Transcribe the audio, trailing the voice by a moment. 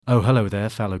Oh, hello there,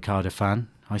 fellow Cardiff fan.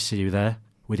 I see you there,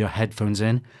 with your headphones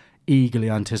in, eagerly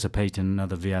anticipating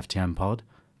another VFTM pod.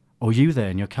 Or you there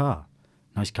in your car.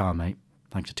 Nice car, mate.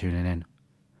 Thanks for tuning in.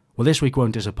 Well, this week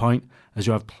won't disappoint, as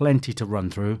you have plenty to run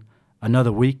through.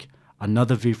 Another week,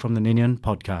 another View from the Ninian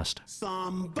podcast.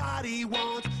 Somebody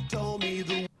once told me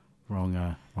the...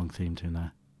 Wrong theme tune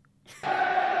there.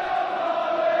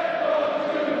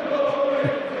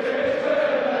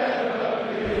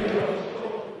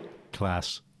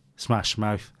 Class. Smash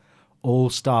Mouth.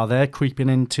 All-star there, creeping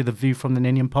into the View from the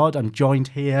Ninian pod. I'm joined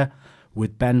here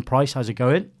with Ben Price. How's it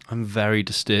going? I'm very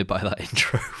disturbed by that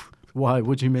intro. Why?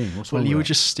 What do you mean? What's wrong Well, you were with it?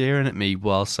 just staring at me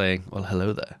while saying, well,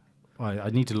 hello there.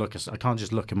 I need to look. I can't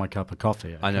just look at my cup of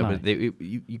coffee. I know, can but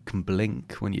you can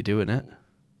blink when you're doing it.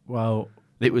 Well,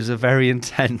 It was a very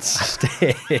intense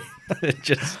stare.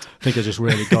 I think I just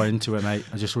really got into it, mate.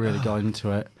 I just really got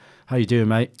into it. How you doing,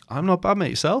 mate? I'm not bad,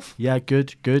 mate. Yourself? Yeah,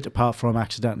 good. Apart from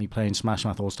accidentally playing Smash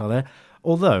Mouth All-Star there.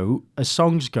 Although, as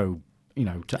songs go, to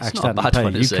not a accidentally bad play,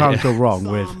 one, you is it? can't go wrong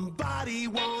with... Somebody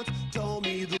once told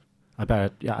me the... I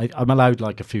bet, yeah, I'm allowed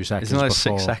like a few seconds Isn't it like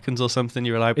before. 6 seconds or something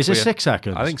you're allowed? Is it before you- 6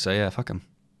 seconds? I think so, yeah. Fuck 'em.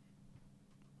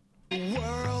 The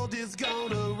world is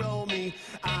gonna roll me.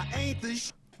 I ain't the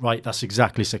sh... Right, that's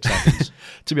exactly 6 seconds.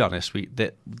 To be honest,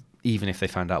 even if they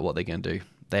found out what they're going to do,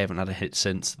 they haven't had a hit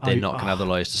since. They're not going to have the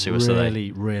lawyers to sue us, are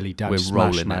they? Really damn We're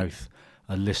Smash rolling Mouth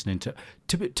are listening to...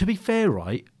 To be fair,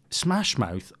 right, Smash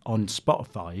Mouth on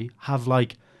Spotify have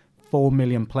like 4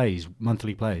 million plays,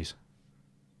 monthly plays.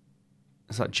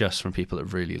 Is that just from people that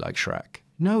really like Shrek?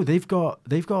 No, they've got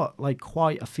like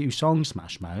quite a few songs,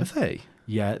 Smash Mouth. Have they?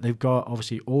 Yeah, they've got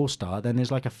obviously All Star. Then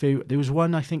there's like a few. There was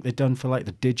one I think they'd done for like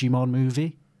the Digimon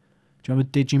movie. Do you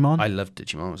remember Digimon? I loved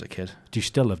Digimon when I was a kid. Do you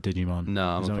still love Digimon?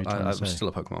 No, Is that what you're trying to I'm say? still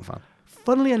a Pokemon fan.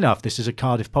 Funnily enough, this is a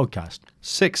Cardiff podcast.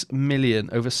 6 million,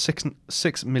 over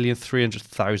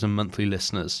 6,300,000 monthly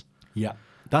listeners. Yeah,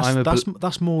 I'm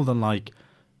that's more than like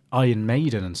Iron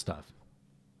Maiden and stuff.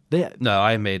 No,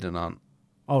 Iron Maiden aren't.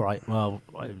 All right, well,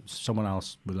 someone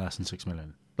else with less than 6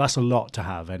 million. That's a lot to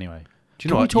have, anyway. Do you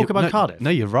know Can we what? talk about Cardiff?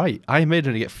 No, you're right. Iron Maiden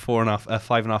only get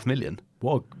 5.5 million.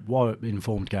 What an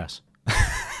informed guess.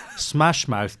 Smash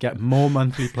Mouth get more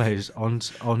monthly plays on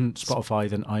Spotify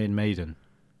than Iron Maiden.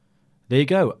 There you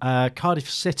go. Cardiff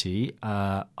City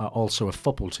are also a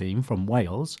football team from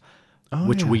Wales,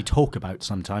 which we talk about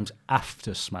sometimes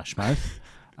after Smash Mouth.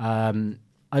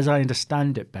 As I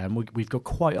understand it, Ben, we've got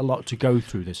quite a lot to go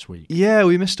through this week. Yeah,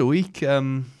 we missed a week.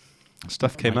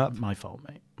 Stuff came up. My fault,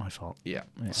 mate. My fault. Yeah.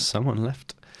 Someone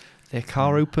left their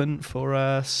car open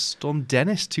for Storm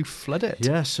Dennis to flood it.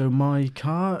 Yeah, so my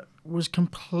car was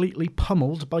completely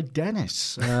pummeled by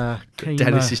Dennis.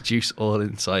 Dennis's juice all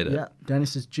inside it. Yeah,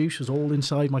 Dennis's juice was all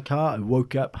inside my car. I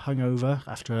woke up hungover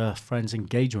after a friend's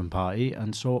engagement party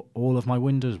and saw all of my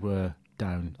windows were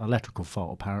down. Electrical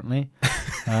fault, apparently.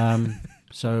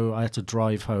 So I had to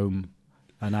drive home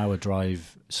an hour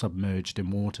drive submerged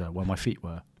in water where my feet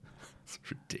were. It's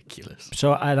ridiculous.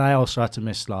 So, and I also had to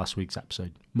miss last week's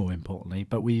episode, more importantly.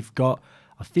 But we've got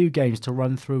a few games to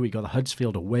run through. We got the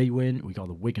Huddersfield away win, we got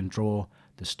the Wigan draw,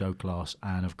 the Stoke loss,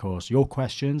 and of course your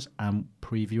questions and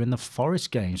previewing the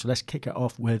Forest game. So let's kick it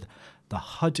off with the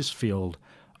Huddersfield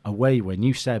away win.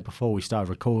 You said before we started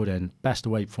recording, best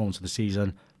away performance of the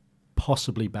season,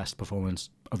 possibly best performance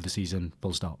of the season,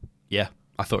 full stop. Yeah,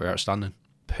 I thought we were outstanding.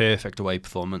 Perfect away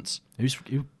performance. It was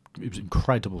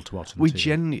incredible to watch. I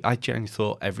genuinely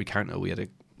thought every counter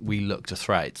we looked a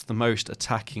threat. It's the most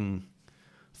attacking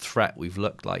threat we've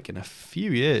looked like in a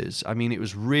few years. I mean, it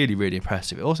was really, really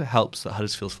impressive. It also helps that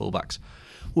Huddersfield's fullbacks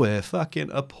were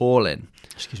fucking appalling.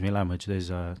 Excuse me, language.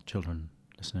 There's children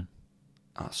listening.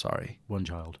 Oh, sorry. One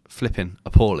child. Flipping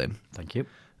appalling. Thank you.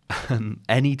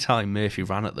 Any time Murphy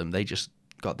ran at them, they just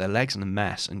got their legs in a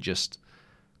mess and just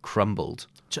crumbled.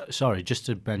 Sorry, just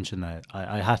to mention that,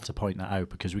 I had to point that out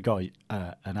because we got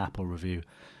an Apple review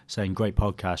saying, great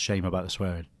podcast, shame about the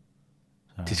swearing.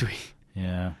 So, Did we?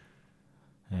 Yeah.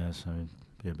 Yeah, so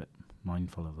be a bit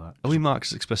mindful of that. Are we marked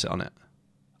as explicit on it?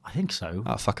 I think so.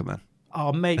 Oh, fuck 'em, man.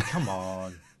 Oh, mate, come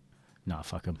on. No,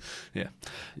 fuck them. Yeah.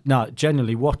 No,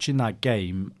 generally, watching that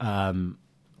game,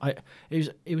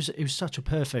 it was such a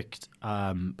perfect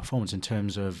performance in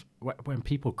terms of when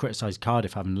people criticise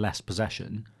Cardiff having less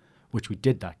possession, which we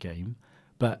did that game.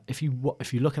 But if you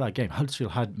look at that game,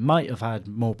 Huddersfield might have had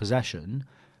more possession,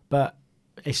 but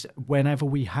whenever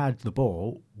we had the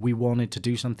ball, we wanted to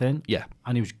do something. Yeah.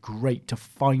 And it was great to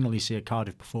finally see a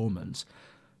Cardiff performance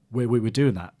where we were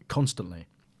doing that constantly.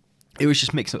 It was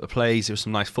just mixing up the plays. There was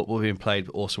some nice football being played,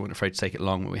 but also weren't afraid to take it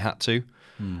long when we had to.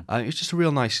 It was just a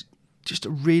real nice, just a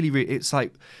really, really, it's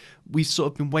like we've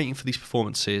sort of been waiting for these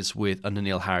performances under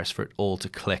Neil Harris for it all to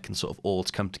click and sort of all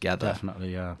to come together.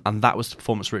 Definitely, yeah. And that was the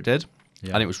performance where it did.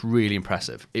 Yeah. And it was really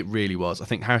impressive. It really was. I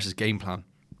think Harris's game plan,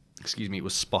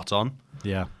 was spot on.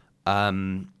 Yeah.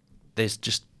 There's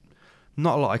just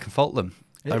not a lot I can fault them.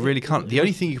 I really can't. The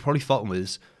only thing you could probably fault them with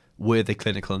is, were they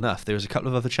clinical enough? There was a couple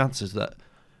of other chances that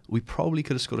we probably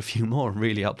could have scored a few more and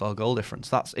really helped our goal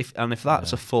difference. If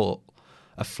that's a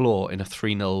flaw in a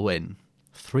 3-0 win.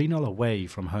 3-0 away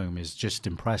from home is just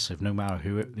impressive, no matter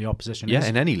who the opposition is. Yeah,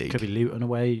 in any league. Could be Luton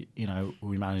away.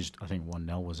 We managed, I think,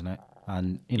 1-0, wasn't it?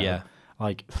 And,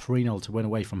 like 3-0 to win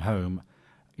away from home,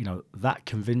 that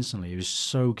convincingly, it was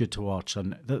so good to watch.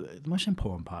 And the most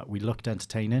important part, we looked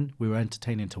entertaining. We were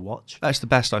entertaining to watch. That's the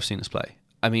best I've seen us play.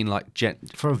 I mean, like...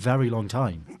 For a very long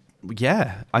time.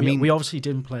 Yeah. We obviously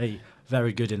didn't play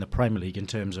very good in the Premier League in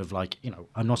terms of, like,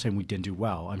 I'm not saying we didn't do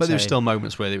well. But there were still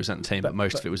moments where there was entertainment, but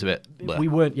most of it was a bit... Bleh. We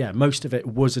weren't, most of it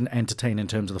wasn't entertaining in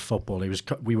terms of the football.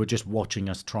 We were just watching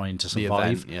us trying to survive.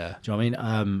 The event, yeah. Do you know what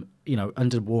I mean?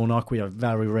 Under Warnock, we are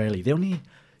very rarely... The only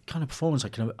kind of performance I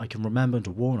can remember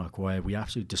under Warnock where we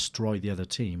absolutely destroyed the other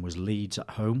team was Leeds at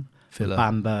home. Villa.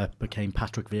 Bamba became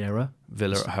Patrick Vieira.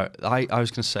 Villa at home. I was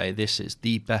going to say this is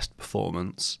the best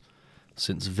performance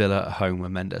since Villa at home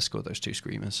when Mendes scored those 2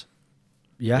 screamers.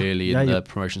 Yeah, early in the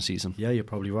promotion season. Yeah, you're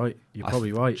probably right.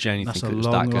 Genuinely That's think a it was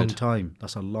long, that long good. time.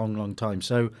 That's a long, long time.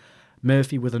 So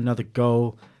Murphy with another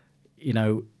goal.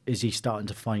 Is he starting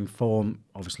to find form?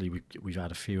 Obviously, we've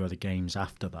had a few other games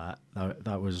after that.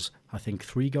 That was, I think,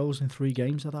 3 goals in 3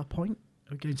 games at that point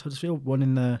against Huddersfield. 1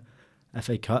 in the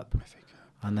FA Cup.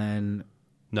 And then...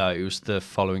 No, it was the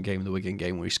following game, the Wigan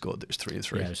game, where he scored. It was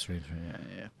 3-3. Yeah, it was 3-3,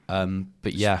 yeah.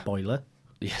 But yeah. Spoiler.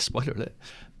 Yeah, spoiler alert.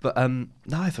 But no,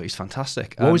 I thought he's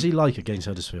fantastic. What was he like against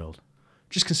Huddersfield?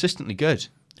 Just consistently good.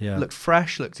 Yeah. Looked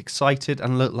fresh, looked excited,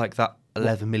 and looked like that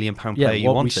 £11 million player you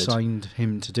what wanted. we signed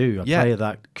him to do. A player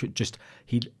that could just...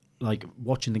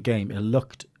 watching the game, it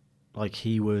looked like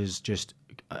he was just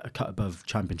a cut above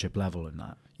championship level in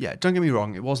that. Yeah, don't get me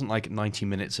wrong. It wasn't like 90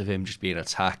 minutes of him just being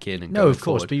attacking and no, going of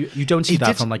course, forward. but you don't see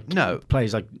that from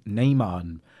players like Neymar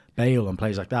and Bale and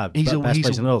players like that. Best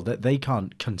players in the world. They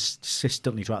can't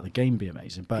consistently throughout the game be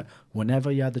amazing. But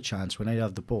whenever he had the chance, whenever he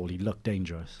had the ball, he looked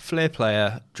dangerous. Flair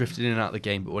player, drifted in and out of the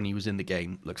game, but when he was in the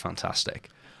game, looked fantastic.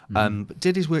 But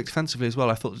did his work defensively as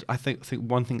well. I think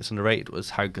one thing that's underrated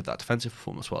was how good that defensive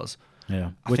performance was.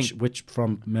 Yeah, which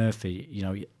from Murphy,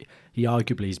 he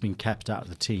arguably has been kept out of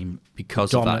the team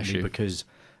because of that issue. Because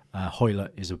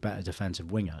Hoylett is a better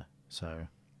defensive winger. So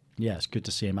yeah, it's good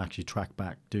to see him actually track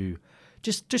back,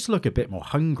 just look a bit more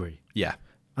hungry. Yeah.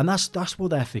 And that's what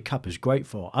the FA Cup is great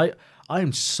for. I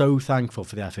am so thankful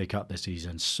for the FA Cup this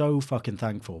season. So fucking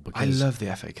thankful because I love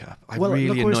the FA Cup. Look what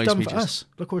it's done me for us.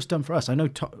 Look what it's done for us. I know,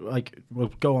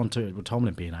 we'll go on to it with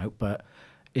Tomlin being out, but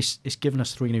it's given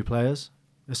us 3 new players.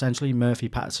 Essentially, Murphy,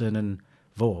 Patterson, and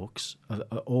Vaux are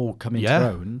all coming to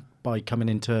their own by coming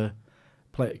into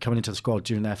the squad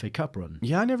during the FA Cup run.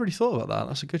 Yeah, I never really thought about that.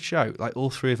 That's a good shout. Like, all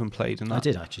 3 of them played in that. I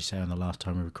did actually say on the last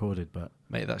time we recorded, but...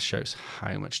 Mate, that shows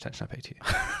how much attention I pay to you.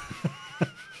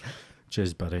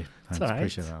 Cheers, buddy. Thanks, right.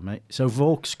 Appreciate that, mate. So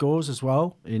Vaux scores as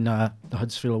well in the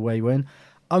Huddersfield away win.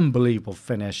 Unbelievable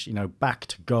finish, back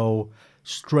to goal,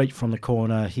 straight from the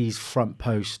corner. He's front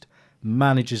post,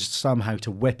 manages somehow to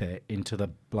whip it into the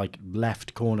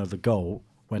left corner of the goal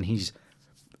when he's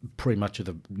pretty much at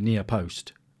the near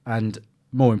post. And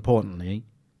more importantly,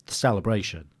 the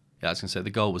celebration. Yeah, I was going to say the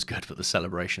goal was good, but the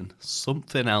celebration,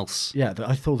 something else. Yeah,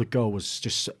 I thought the goal was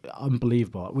just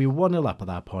unbelievable. We were 1-0 up at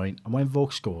that point, and when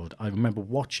Vaux scored, I remember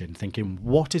watching, thinking,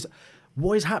 what is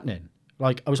happening?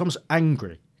 I was almost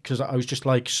angry, because I was just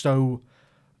I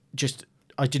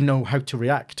didn't know how to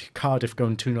react. Cardiff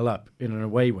going 2-0 up in an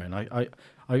away win. I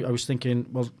was thinking,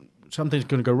 well, something's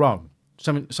going to go wrong.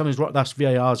 Something's wrong. That's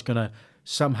VAR's going to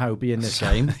somehow be in this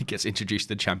game. He gets introduced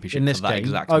to the championship in this for that game.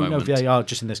 exact moment. moment. No, VAR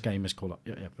just in this game is called up.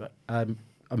 Yeah, but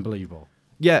unbelievable.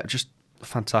 Yeah, just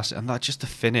fantastic. And that just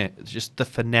the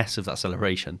finesse of that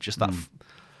celebration. Just that.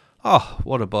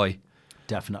 What a boy.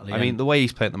 Definitely. I mean, the way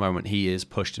he's playing at the moment, he has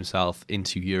pushed himself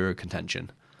into Euro contention.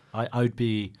 I would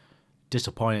be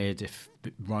disappointed if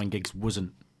Ryan Giggs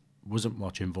wasn't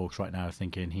watching Vaux right now,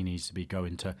 thinking he needs to be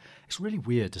going to. It's really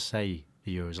weird to say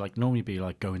the Euros. Normally it'd be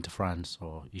going to France,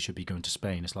 or you should be going to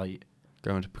Spain. It's like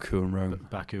going to Baku and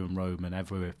Rome, and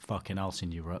everywhere fucking else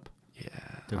in Europe. Yeah,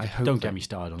 Don't get me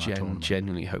started on that tournament.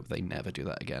 Genuinely hope they never do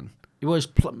that again. It was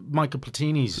Michael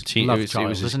Platini's love child,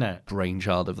 wasn't it?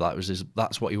 Brainchild of that.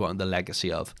 That's what he wanted the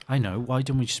legacy of. I know. Why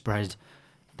don't we spread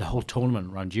the whole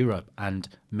tournament around Europe and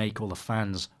make all the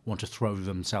fans want to throw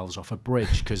themselves off a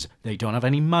bridge because they don't have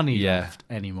any money left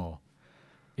anymore?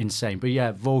 insane. But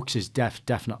yeah, Vaux is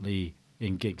definitely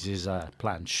in Giggs'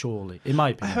 plan, surely. In my I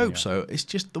opinion. hope so. It's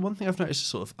just the one thing I've noticed is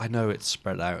sort of, I know it's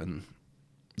spread out and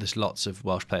there's lots of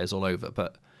Welsh players all over,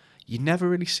 but you never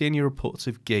really see any reports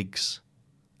of Giggs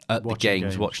at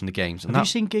Watching watching the games. And Have you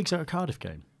seen Giggs at a Cardiff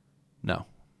game? No.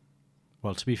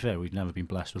 Well, to be fair, we've never been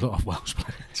blessed with a lot of Welsh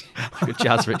players. With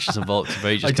Jazz Richards and Volks have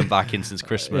only just come back in since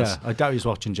Christmas. Yeah, I doubt he's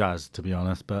watching Jazz, to be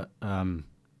honest, but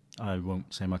I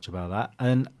won't say much about that.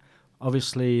 And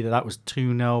obviously, that was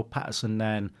 2-0. Patterson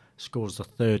then scores the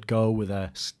third goal with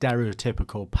a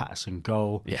stereotypical Patterson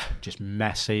goal. Yeah. Just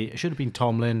messy. It should have been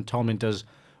Tomlin. Tomlin does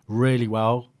really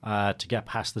well to get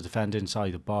past the defender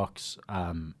inside the box.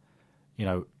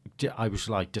 I was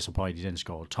disappointed he didn't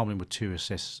score. Tomlin with 2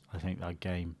 assists, I think, that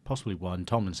game. Possibly 1.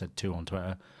 Tomlin said 2 on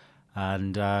Twitter.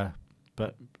 And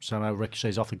but somehow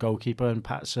ricochets off the goalkeeper and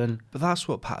Patterson But that's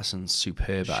what Patterson's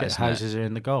superb at, shit isn't it? houses it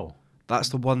in the goal. That's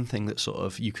the one thing that sort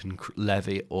of you can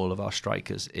levy at all of our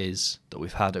strikers is that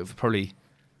we've had over probably,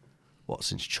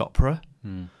 since Chopra,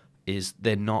 is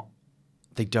they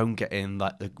don't get in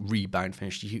like the rebound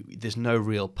finish. There's no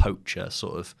real poacher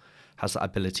sort of has that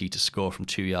ability to score from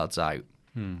 2 yards out.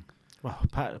 Well,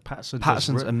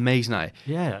 Patterson's amazing at it.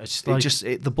 Yeah, it's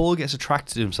The ball gets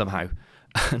attracted to him somehow.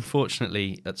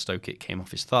 Unfortunately, at Stoke, it came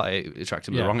off his thigh. It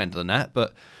attracted him to the wrong end of the net.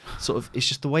 But sort of, it's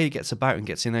just the way he gets about and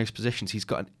gets in those positions. He's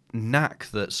got a knack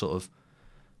that sort of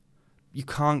you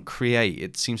can't create.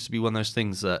 It seems to be one of those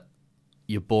things that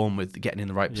you're born with, getting in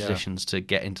the right positions to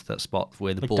get into that spot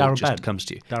where the ball Darren just Bent. comes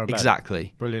to you. Darren Bent.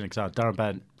 Exactly. Brilliant example. Darren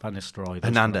Bent, Van Nistelrooy.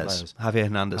 Javier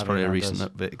Hernandez, probably a Hernandez.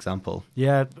 recent example.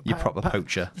 Yeah. Your proper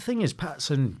poacher. The thing is,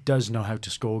 Patterson does know how to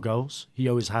score goals. He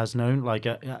always has known.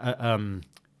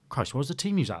 Christ, what was the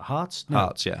team he was at? Hearts? No.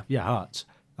 Hearts, yeah. Yeah, Hearts.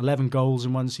 11 goals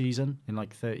in one season in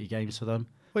 30 games for them.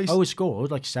 Well, Always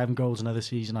scored 7 goals another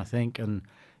season, I think. And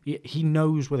he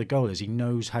knows where the goal is. He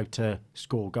knows how to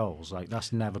score goals.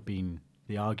 That's never been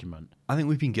the argument. I think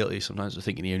we've been guilty sometimes of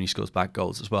thinking he only scores bad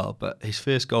goals as well. But his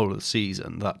first goal of the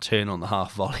season, that turn on the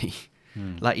half volley,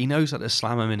 he knows how to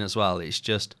slam him in as well. It's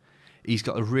just he's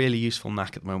got a really useful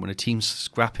knack at the moment. When a team's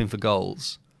scrapping for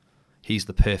goals, he's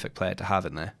the perfect player to have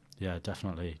in there. Yeah,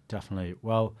 definitely.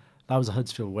 Well, that was a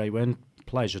Huddersfield away win.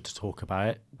 Pleasure to talk about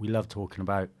it. We love talking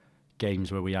about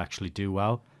games where we actually do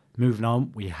well. Moving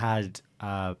on, we had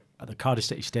at the Cardiff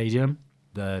City Stadium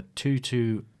the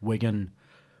 2-2 Wigan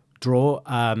draw.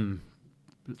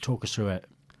 Talk us through it.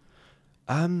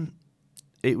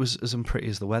 It was as unpretty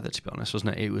as the weather, to be honest,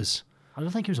 wasn't it? It was. I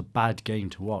don't think it was a bad game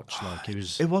to watch.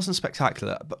 It wasn't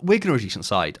spectacular, but Wigan are a decent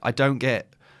side. I don't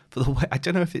get for the way. I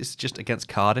don't know if it's just against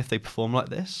Cardiff they perform like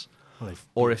this,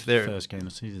 or if they're first game of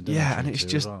the season. And it's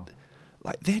just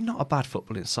they're not a bad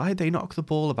footballing side. They knock the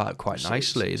ball about quite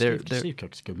nicely. Steve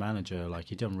Cook's a good manager.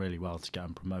 He done really well to get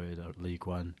him promoted at League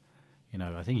One.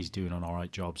 I think he's doing an all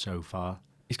right job so far.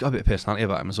 He's got a bit of personality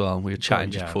about him as well. We were chatting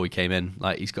just before we came in.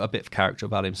 He's got a bit of character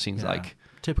about him. Seems like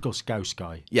typical Scouse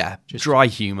guy. Yeah, just dry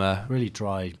humour. Really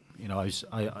dry. I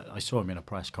saw him in a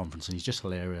press conference and he's just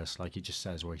hilarious. He just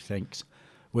says what he thinks,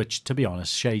 which, to be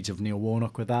honest, shades of Neil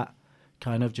Warnock with that.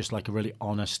 Kind of just a really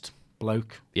honest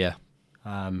bloke. Yeah.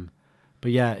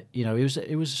 But yeah,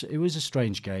 it was a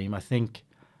strange game. I think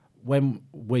when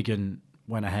Wigan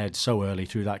went ahead so early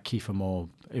through that Kiefer Moore,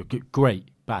 great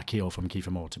back heel from Kiefer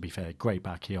Moore, to be fair, great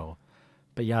back heel.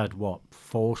 But you had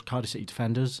 4 Cardiff City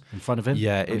defenders in front of him.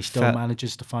 Yeah, and he still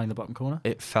manages to find the bottom corner.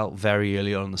 It felt very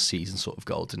early on in the season sort of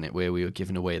goal, didn't it, where we were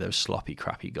giving away those sloppy,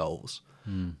 crappy goals.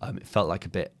 It felt like a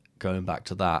bit going back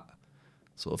to that,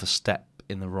 sort of a step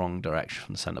in the wrong direction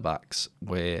from the centre backs,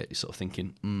 where you're sort of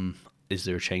thinking, is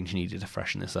there a change needed to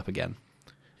freshen this up again?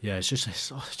 Yeah, it's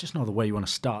just not the way you want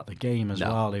to start the game as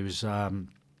well. It was,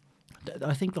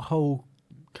 I think the whole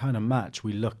kind of match,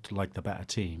 we looked like the better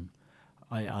team.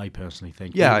 I personally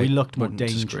think. Yeah, we looked more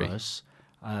disagree. dangerous.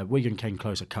 Wigan came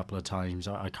close a couple of times.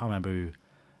 I can't remember who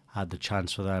had the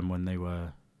chance for them when they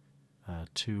were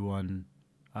 2-1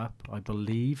 up, I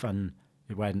believe, and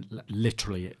it went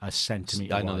literally a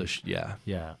centimetre I know wide.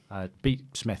 Yeah. Beat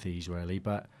Smithies, really.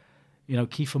 But,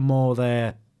 Kiefer Moore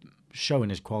there showing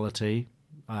his quality.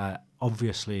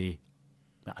 Obviously,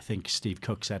 I think Steve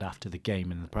Cook said after the game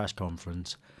in the press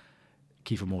conference,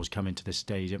 Kiefer Moore's coming to this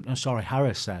stadium. No, sorry,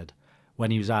 Harris said when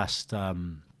he was asked, was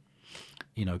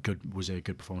it a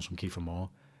good performance from Kiefer Moore?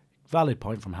 Valid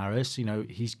point from Harris.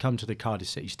 He's come to the Cardiff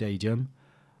City Stadium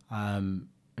in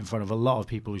front of a lot of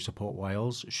people who support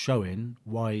Wales, showing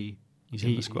why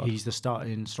he's the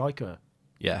starting striker.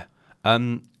 Yeah.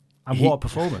 What a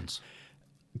performance.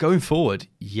 Going forward,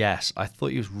 yes. I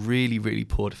thought he was really, really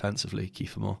poor defensively,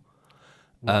 Kiefer Moore.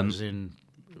 What do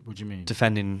you mean?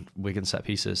 Defending Wigan set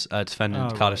pieces,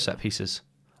 defending Cardiff set pieces.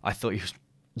 I thought he was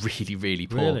really, really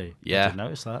poor. Really? Yeah. I didn't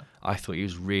notice that. I thought he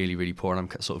was really, really poor,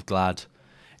 and I'm sort of glad.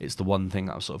 It's the one thing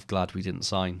that I'm sort of glad we didn't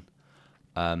sign.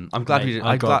 I'm glad we didn't.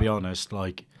 I've got to be honest,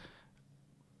 like,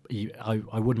 I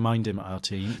wouldn't mind him at our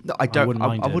team. No, I don't. I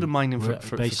wouldn't him mind him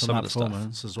for based some on of that the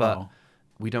performance stuff. as well.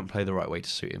 But we don't play the right way to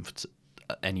suit him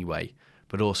anyway.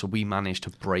 But also, we managed to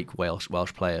break Welsh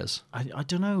players. I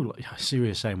don't know. I see what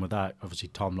you're saying with that. Obviously,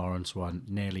 Tom Lawrence won,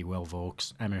 nearly Will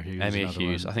Vaux, Emir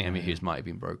Hughes. I think Emir Hughes might have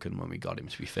been broken when we got him,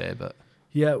 to be fair. But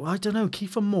yeah, well, I don't know.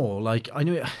 Kiefer Moore, like,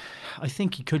 I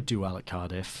think he could do well at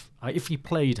Cardiff. If he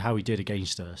played how he did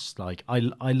against us, like, I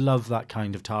love that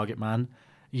kind of target man.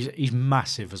 He's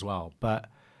massive as well. But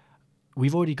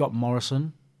we've already got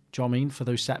Morrison, do you know what I mean, for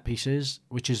those set pieces,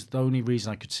 which is the only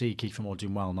reason I could see Kiefer Moore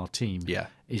doing well in our team. Yeah.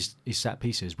 Is set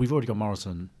pieces. We've already got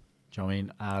Morrison. Do you know what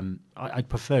I mean? I'd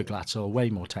prefer Glatzel, way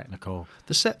more technical.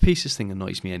 The set pieces thing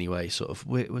annoys me anyway.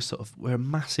 We're a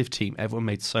massive team. Everyone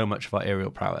made so much of our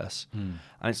aerial prowess, and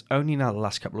it's only now the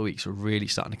last couple of weeks we're really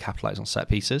starting to capitalise on set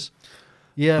pieces.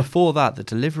 Yeah. Before that, the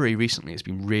delivery recently has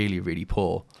been really, really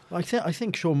poor. I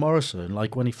think Sean Morrison,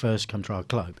 like when he first came to our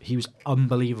club, he was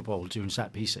unbelievable doing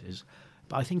set pieces.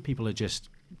 But I think people are just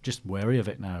wary of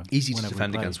it now. Easy to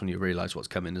defend against when you realise what's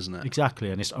coming, isn't it? Exactly,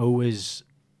 and it's always,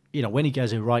 when he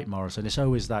gets it right, Morrison, it's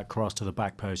always that cross to the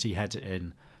back post. He heads it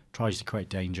in, tries to create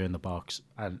danger in the box,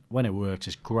 and when it works,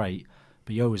 it's great.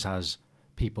 But he always has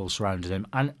people surrounding him,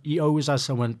 and he always has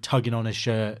someone tugging on his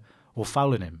shirt or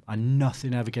fouling him, and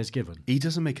nothing ever gets given. He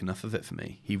doesn't make enough of it for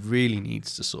me. He really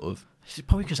needs to sort of... It's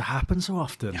probably because it happens so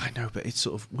often. Yeah, I know, but it's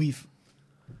sort of...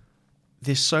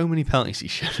 There's so many penalties he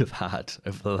should have had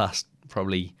over the last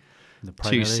probably The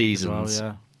 2 seasons.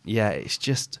 well, yeah, it's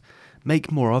just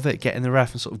make more of it, get in the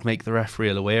ref and sort of make the ref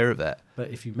real aware of it. But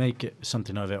if you make it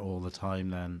something of it all the time,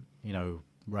 then,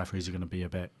 referees are going to be a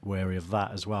bit wary of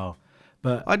that as well.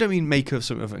 But I don't mean make of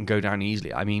something of it and go down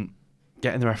easily. I mean,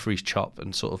 get in the referee's chop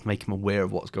and sort of make him aware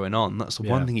of what's going on. That's the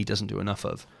one thing he doesn't do enough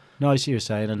of. No, I see what you're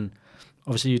saying. And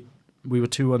obviously, we were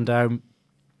 2-1 down.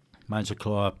 Managed to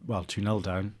claw up, 2-0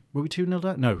 down. Were we 2-0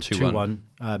 down? No,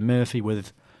 2-1. Murphy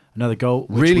with another goal.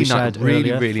 Which Really we said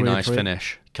earlier, really nice 3-3.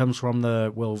 finish. Comes from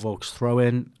the Will Vaux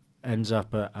throw-in. Ends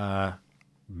up at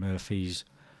Murphy's,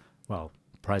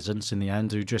 presence in the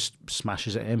end, who just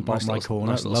smashes it in, bottom right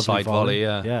corner. Nice little Lovely side volley,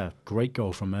 yeah. Yeah, great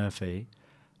goal from Murphy.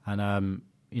 And,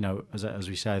 as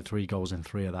we said, 3 goals in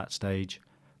 3 at that stage.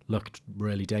 Looked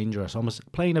really dangerous,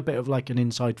 almost playing a bit of like an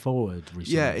inside forward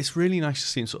recently. Yeah, it's really nice to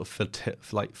see him sort of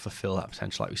fulfill that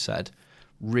potential, like we said.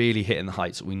 Really hitting the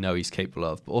heights that we know he's capable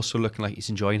of, but also looking like he's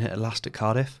enjoying it at last at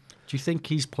Cardiff. Do you think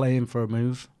he's playing for a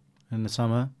move in the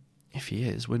summer? If he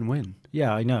is, win-win.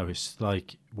 Yeah, I know. It's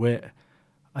like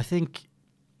I think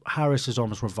Harris has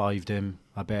almost revived him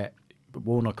a bit, but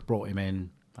Warnock brought him in,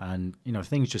 and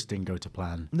things just didn't go to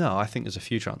plan. No, I think there's a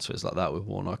few transfers like that with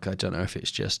Warnock. I don't know if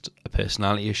it's just a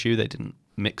personality issue. They didn't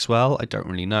mix well. I don't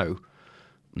really know.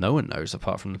 No one knows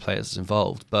apart from the players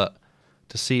involved. But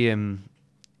to see him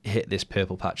hit this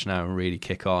purple patch now and really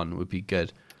kick on would be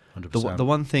good. 100%. The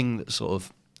one thing that sort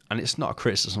of, and it's not a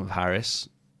criticism of Harris.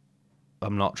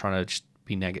 I'm not trying to just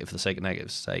be negative for the sake of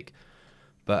negative's sake,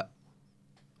 but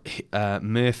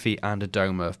Murphy and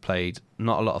Adoma have played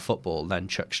not a lot of football, then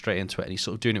chucked straight into it, and he's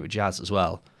sort of doing it with Jazz as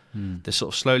well. They're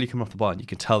sort of slowly coming off the ball, and you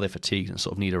can tell they're fatigued and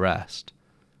sort of need a rest.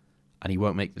 And he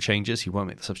won't make the changes, he won't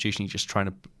make the substitution, he's just trying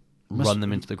to run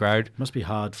them into the ground. Must be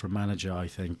hard for a manager, I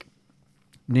think.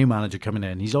 New manager coming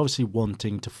in, he's obviously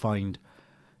wanting to find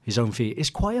his own feet.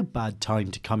 It's quite a bad time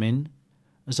to come in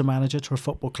as a manager to a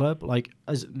football club. Like,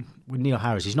 as with Neil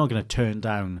Harris, he's not going to turn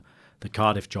down the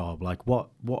Cardiff job. Like,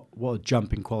 what a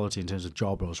jump in quality in terms of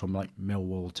job roles from like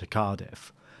Millwall to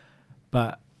Cardiff.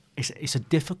 But it's a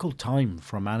difficult time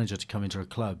for a manager to come into a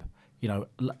club.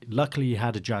 Luckily he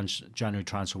had a January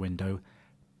transfer window,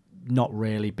 not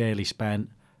really, barely spent.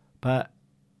 But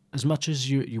as much as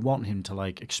you want him to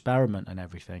like experiment and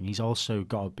everything, he's also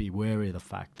got to be wary of the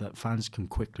fact that fans can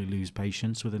quickly lose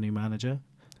patience with a new manager.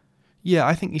 Yeah,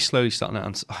 I think he's slowly starting to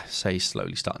answer. I say he's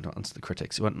slowly starting to answer the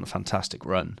critics. He went on a fantastic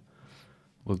run.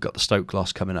 We've got the Stoke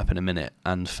loss coming up in a minute,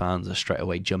 and fans are straight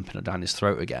away jumping down his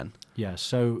throat again. Yeah,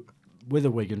 so with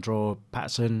a Wigan draw,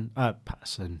 Patterson, but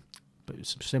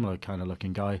it's a similar kind of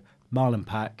looking guy, Marlon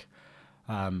Pack.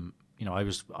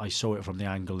 I saw it from the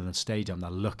angle in the stadium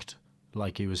that looked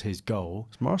like it was his goal.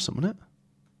 It's Morrison, wasn't it?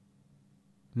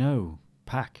 No,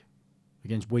 Pack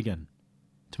against Wigan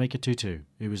to make it 2-2.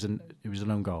 It was an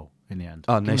own goal in the end.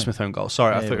 Oh, Naismith own goal.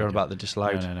 Sorry, I thought you were about the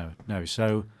disallowed. No.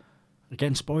 So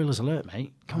again, spoilers alert,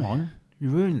 mate. Come on,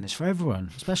 you're ruining this for everyone,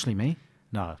 especially me.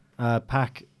 No,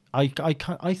 Pack. I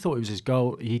thought it was his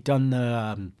goal. He'd done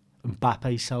the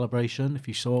Mbappe's celebration, if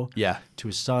you saw, Yeah. to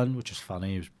his son, which was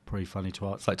funny. It was pretty funny to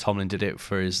watch. It's like Tomlin did it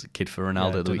for his kid for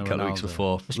Ronaldo Yeah, the couple of weeks Ronaldo.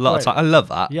 before. It's A lot of great. time. I love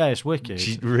that. Yeah, it's wicked.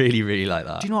 She really, really like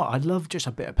that. Do you know what? I love just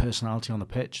a bit of personality on the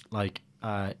pitch. Like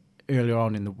earlier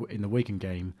on in the Wigan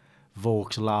game,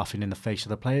 Volk's laughing in the face of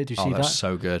the player. Do you see that? That's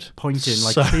so good. Pointing,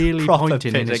 like So clearly proper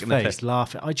pointing in his picnic in the face, piss.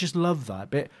 laughing. I just love that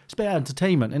bit. It's a bit of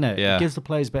entertainment, isn't it? Yeah. It gives the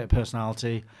players a bit of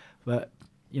personality. But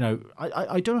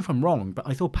I don't know if I'm wrong, but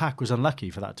I thought Pack was unlucky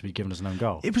for that to be given as an own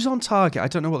goal. It was on target. I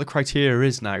don't know what the criteria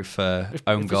is now for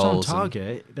own if goals. it's on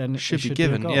target, then it should be a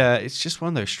given. goal. Yeah, it's just one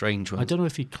of those strange ones. I don't know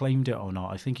if he claimed it or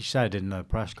not. I think he said in the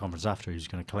press conference after he was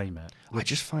going to claim it. I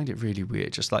just find it really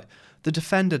weird. Just like the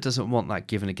defender doesn't want that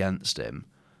given against him.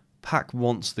 Pack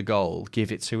wants the goal.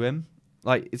 Give it to him.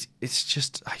 Like it's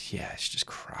just it's just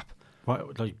crap.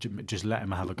 Right, like just let him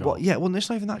have a go. Well, yeah. Well, it's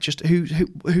not even that. Just who's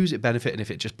it benefiting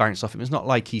if it just bounced off him? It's not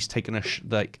like he's taken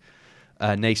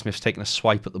Naismith's taken a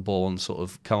swipe at the ball and sort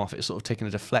of come off it. It's sort of taken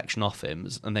a deflection off him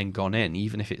and then gone in.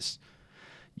 Even if it's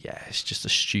just a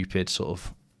stupid sort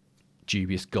of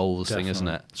dubious goals thing, isn't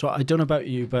it? So I don't know about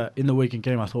you, but in the Wigan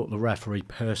game, I thought the referee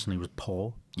personally was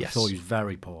poor. Yes. I thought he was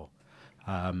very poor.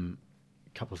 A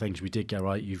couple of things we did get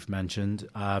right, you've mentioned.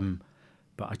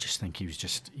 But I just think he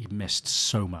missed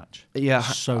so much. Yeah,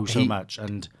 so much.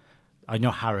 And I know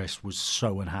Harris was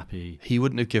so unhappy. He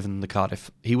wouldn't have given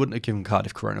Cardiff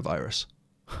coronavirus.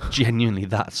 Genuinely,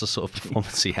 that's the sort of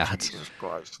performance he had. Jesus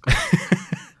Christ.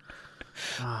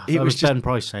 It was just Ben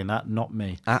Price saying that, not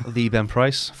me. at the Ben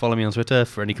Price. Follow me on Twitter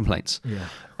for any complaints. Yeah.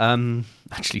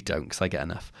 Actually, don't because I get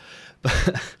enough.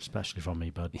 But Especially from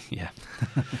me, bud. yeah,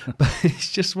 but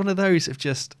it's just one of those of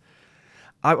just.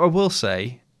 I will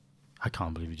say. I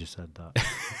can't believe you just said that.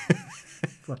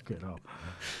 Fuck it up.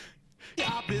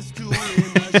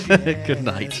 Good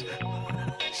night.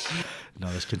 No,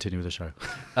 let's continue with the show.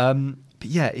 But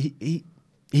yeah, he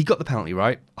got the penalty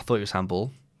right. I thought it was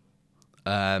handball.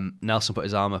 Nelson put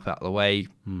his arm up out of the way,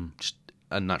 just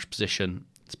unnatural position.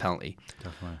 It's a penalty.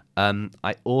 Definitely.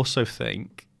 I also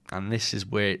think, and this is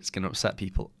where it's going to upset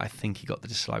people, I think he got the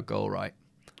disallowed goal right.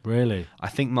 Really? I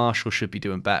think Marshall should be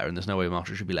doing better, and there's no way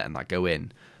Marshall should be letting that go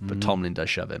in. But Tomlin does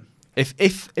shove him. If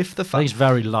the I think it's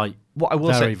very light. what I will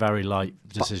very, say, very light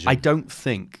but decision.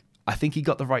 I think he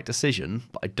got the right decision,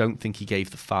 but I don't think he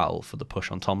gave the foul for the push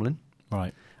on Tomlin.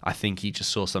 Right. I think he just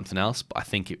saw something else, but I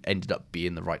think it ended up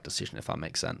being the right decision, if that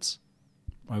makes sense.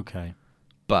 Okay.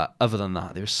 But other than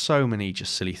that, there were so many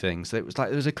just silly things. It was like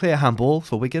there was a clear handball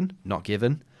for Wigan, not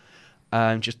given.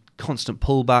 Just constant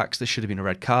pullbacks. There should have been a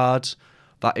red card.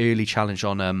 That early challenge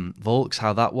on Volks,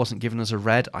 how that wasn't given as a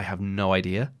red, I have no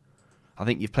idea. I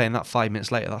think you're playing that 5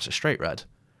 minutes later, that's a straight red.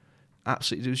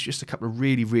 Absolutely, it was just a couple of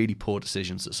really, really poor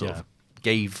decisions that sort of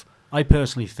gave. I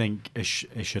personally think it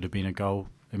should have been a goal.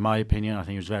 In my opinion, I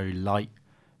think it was very light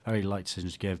decision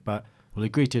to give. But we'll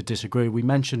agree to disagree. We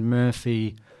mentioned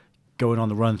Murphy going on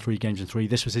the run 3 games in 3.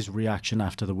 This was his reaction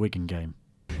after the Wigan game.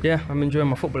 Yeah, I'm enjoying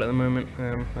my football at the moment.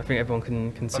 I think everyone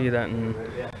can see that, and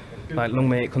long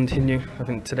may it continue. I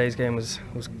think today's game was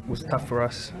tough for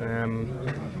us.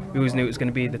 We always knew it was going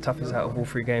to be the toughest out of all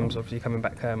 3 games. Obviously coming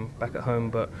back at home,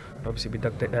 but obviously we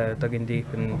dug in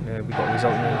deep and we got a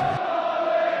result in the end.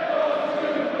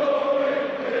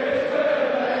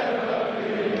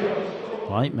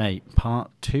 Right, mate.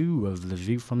 Part 2 of the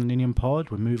View from the Ninian Pod.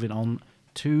 We're moving on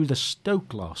to the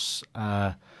Stoke loss.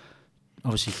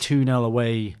 Obviously 2-0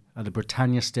 away at the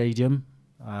Britannia Stadium.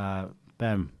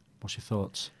 Ben, what's your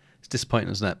thoughts? It's disappointing,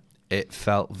 isn't it? It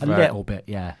felt A little bit,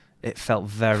 yeah. It felt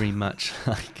very much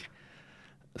like.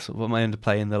 So what am I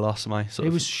underplaying the loss? Am I?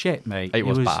 It was shit, mate. It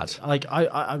was bad. Like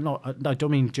I'm not. I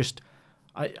don't mean just.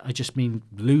 I just mean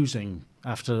losing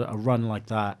after a run like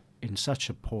that in such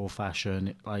a poor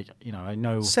fashion. I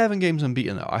know 7 games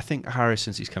unbeaten though. I think Harris,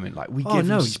 since he's come in,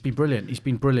 he's been brilliant. He's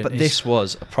been brilliant. But this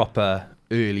was a proper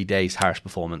early days Harris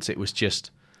performance. It was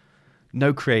just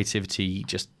no creativity,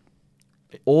 just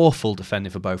awful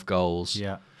defending for both goals.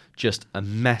 Yeah. Just a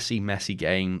messy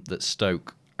game that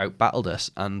Stoke outbattled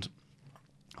us, and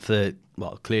for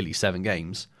clearly 7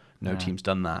 games, no team's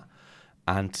done that.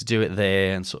 And to do it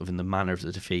there and sort of in the manner of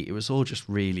the defeat, it was all just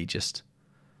really just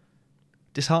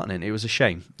disheartening. It was a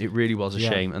shame. It really was a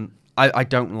shame. And I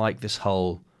don't like this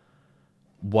whole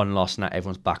one loss now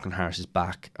everyone's back on Harris's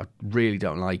back. I really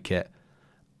don't like it.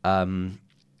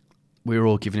 We were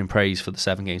all giving him praise for the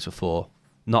 7 games before.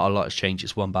 Not a lot has changed.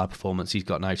 It's one bad performance. He's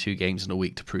got now 2 games in a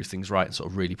week to prove things right and sort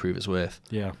of really prove his worth.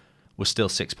 Yeah. We're still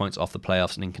 6 points off the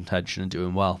playoffs and in contention and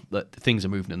doing well. But things are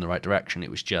moving in the right direction.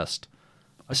 It was just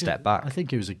a step back. I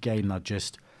think it was a game that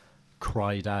just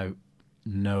cried out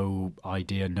no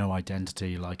idea, no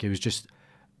identity. Like it was just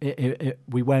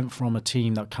we went from a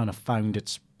team that kind of found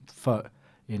its foot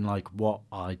in like what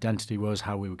our identity was,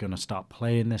 how we were going to start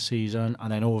playing this season,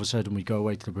 and then all of a sudden we go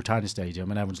away to the Britannia Stadium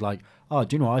and everyone's like, "Oh,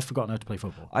 do you know what? I've forgotten how to play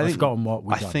football. I've forgotten what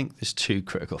we've done." I think there's two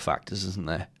critical factors, isn't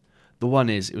there? The one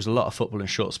is it was a lot of football in a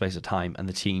short space of time, and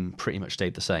the team pretty much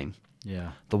stayed the same.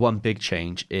 Yeah. The one big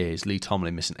change is Lee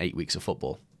Tomlin missing 8 weeks of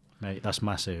football. Mate, that's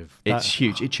massive. It's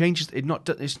huge. It changes.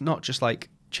 It's not just like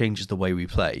changes the way we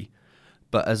play,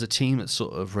 but as a team that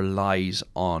sort of relies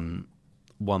on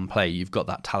one play, you've got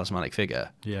that talismanic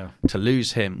figure. Yeah. To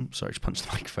lose him, sorry, just punched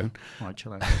the microphone. Right,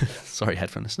 chill out. Sorry,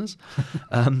 headphone listeners.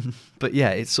 But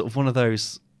yeah, it's sort of one of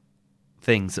those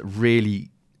things that really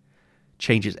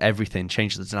changes everything,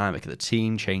 changes the dynamic of the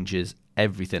team, changes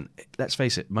everything. Let's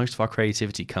face it, most of our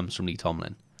creativity comes from Lee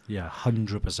Tomlin. Yeah,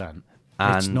 100%.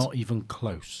 And it's not even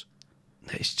close.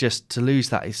 It's just, to lose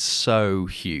that is so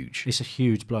huge. It's a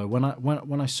huge blow.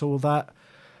 When I saw that,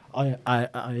 I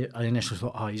initially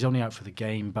thought, oh, he's only out for the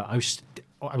game, but I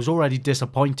was already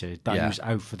disappointed that he was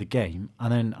out for the game,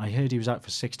 and then I heard he was out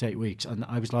for 6 to 8 weeks, and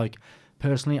I was like,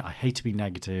 personally, I hate to be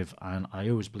negative, and I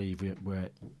always believe we're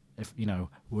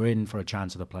in for a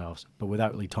chance of the playoffs, but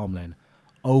without Lee Tomlin,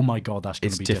 oh my God, that's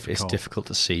going to be difficult. It's difficult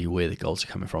to see where the goals are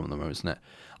coming from at the moment, isn't it?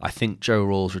 I think Joe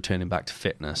Rawls returning back to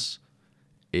fitness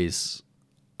is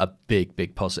a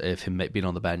big positive. Him being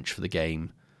on the bench for the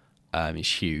game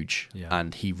is huge,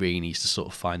 and he really needs to sort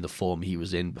of find the form he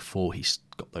was in before he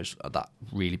got that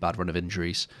really bad run of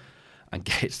injuries and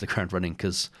get to the ground running,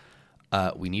 because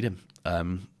we need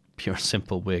him. Pure and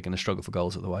simple, we're going to struggle for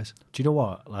goals otherwise. Do you know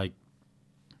what? Like,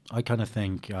 I kind of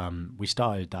think we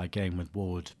started that game with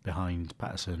Ward behind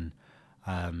Patterson.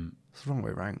 It's the wrong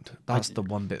way around. That's the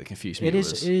one bit that confused me. It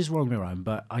is wrong way around,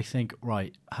 but I think,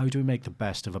 right, how do we make the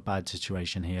best of a bad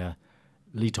situation here?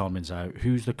 Lee Tomlin's out.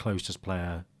 Who's the closest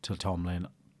player to Tomlin?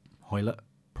 Hoylett,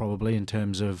 probably, in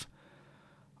terms of,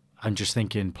 I'm just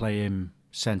thinking, play him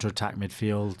centre attack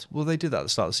midfield. Well, they did that at the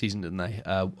start of the season, didn't they?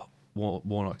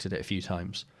 Warnock did it a few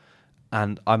times.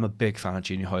 And I'm a big fan of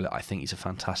Junior Hoylett. I think he's a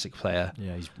fantastic player.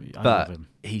 Yeah, I love him.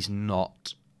 He's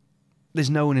not... There's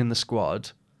no one in the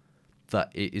squad that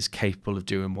is capable of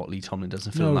doing what Lee Tomlin does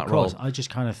and filling that role. I just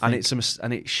kind of think...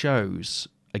 And it shows,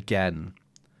 again...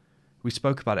 We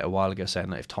spoke about it a while ago, saying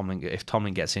that if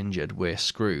Tomlin gets injured, we're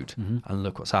screwed. Mm-hmm. And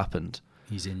look what's happened.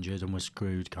 He's injured and we're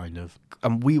screwed, kind of.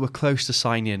 And we were close to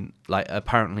signing, like,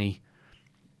 apparently...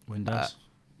 Windows?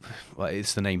 Well,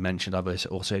 it's the name mentioned. I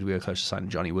also heard we were close to signing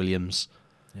Johnny Williams.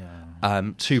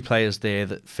 Yeah. 2 players there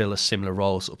that fill a similar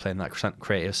role, sort of playing that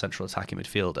creative central attacking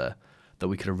midfielder that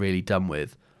we could have really done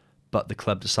with. But the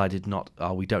club decided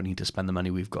we don't need to spend the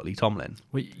money. We've got Lee Tomlin.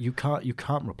 Well, you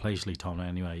can't replace Lee Tomlin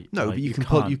anyway. No, like, but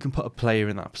you can put a player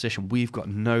in that position. We've got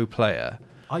no player.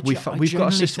 We've got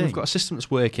a system. We've got a system that's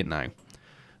working now.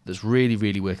 That's really,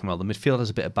 really working well. The midfield has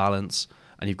a bit of balance,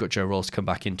 and you've got Joe Rawls to come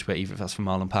back into it, even if that's from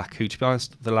Marlon Pack, who, to be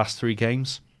honest, the last 3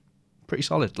 games, pretty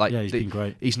solid. Like, yeah, he's been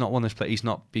great. He's not one of those players. He's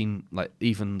not been like,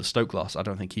 even the Stoke loss. I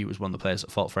don't think he was one of the players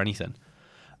at fault for anything.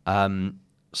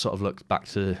 Sort of looked back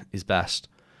to his best.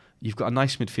 You've got a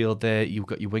nice midfield there. You've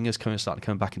got your wingers starting to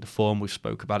come back into form. We've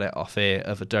spoke about it off air.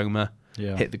 Of Adoma,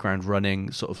 hit the ground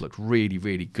running, sort of looked really,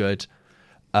 really good.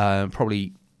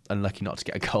 Probably unlucky not to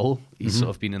get a goal. He's sort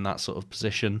of been in that sort of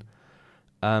position.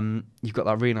 You've got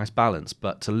that really nice balance,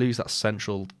 but to lose that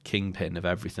central kingpin of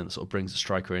everything that sort of brings the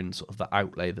striker in, sort of the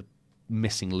outlay, the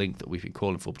missing link that we've been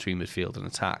calling for between midfield and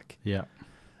attack,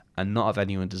 and not have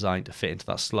anyone designed to fit into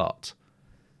that slot,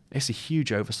 it's a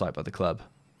huge oversight by the club.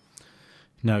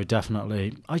 No,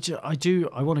 definitely. I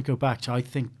want to go back to, I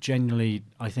think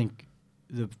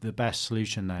the best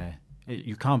solution there,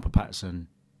 you can't put Patterson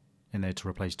in there to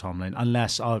replace Tomlin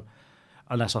unless our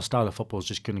style of football is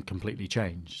just going to completely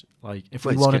change. Like, if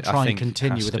we want to try and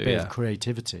continue with a bit of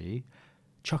creativity,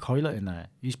 chuck Hoylett in there.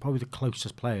 He's probably the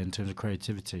closest player in terms of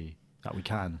creativity that we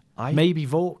can. Maybe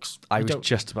Vaux. I was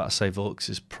just about to say Vaux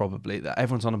is probably...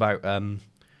 Everyone's on about...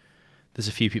 there's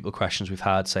a few questions we've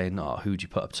had saying, who would you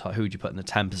put in the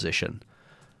 10 position?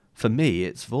 For me,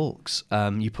 it's Vaux.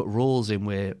 You put Rawls in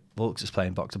where Vaux is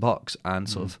playing box to box and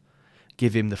sort of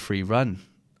give him the free run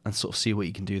and sort of see what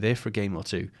you can do there for a game or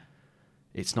two.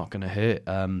 It's not going to hurt.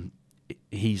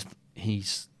 He's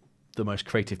the most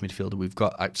creative midfielder we've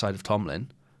got outside of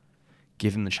Tomlin.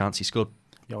 Give him the chance. He scored.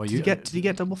 Did he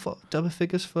get double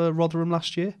figures for Rotherham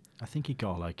last year? I think he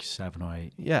got like 7 or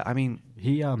 8. Yeah, I mean,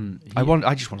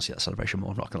 I just want to see that celebration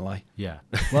more. I'm not going to lie. Yeah.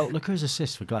 Well, look at his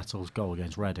assist for Glatzel's goal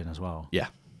against Reading as well. Yeah.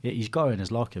 He's got it in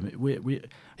his locker. He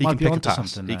can pick a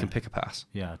pass. He can pick a pass.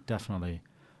 Yeah, definitely.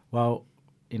 Well,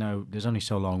 there's only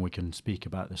so long we can speak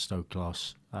about the Stoke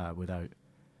loss without,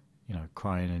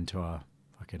 crying into our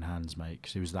fucking hands, mate,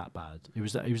 because it was that bad. It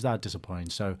was that disappointing.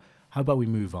 So how about we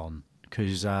move on?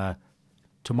 Because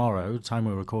tomorrow, the time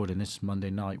we're recording, this is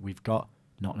Monday night, we've got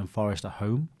Nottingham Forest at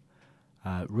home.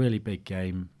 Really big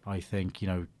game, I think.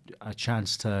 A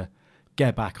chance to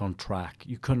get back on track.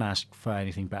 You couldn't ask for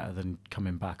anything better than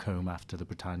coming back home after the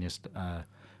Britannia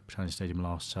Stadium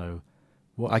loss. So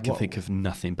I can think of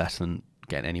nothing better than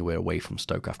getting anywhere away from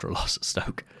Stoke after a loss at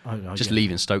Stoke. Yeah.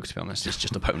 Leaving Stoke, to be honest, is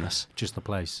just a bonus. Just the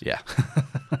place. Yeah.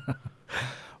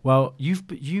 Well,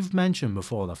 you've mentioned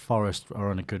before that Forest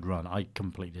are on a good run. I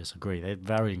completely disagree. They're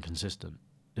very inconsistent.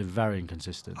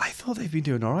 I thought they've been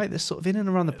doing all right. They're sort of in and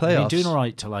around the playoffs. They're doing all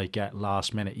right to like get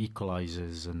last minute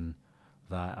equalisers and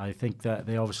that. I think that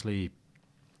they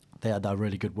had that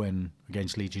really good win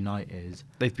against Leeds United.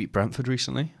 They've beat Brentford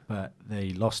recently, but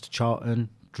they lost to Charlton,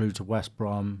 drew to West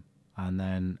Brom, and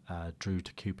then drew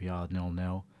to QPR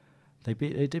 0-0. They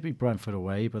did beat Brentford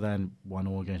away, but then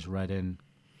 1-1 against Reading.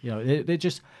 They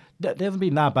haven't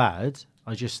been that bad.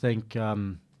 I just think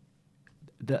the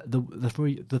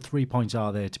 3 points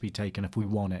are there to be taken if we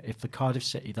want it. If the Cardiff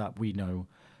City that we know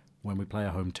when we play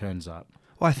at home turns up.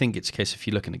 Well, I think it's a case if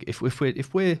you're looking at if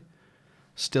we're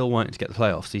still wanting to get the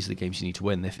playoffs, these are the games you need to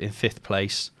win. If in fifth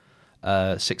place,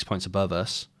 6 points above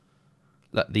us,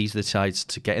 these are the sides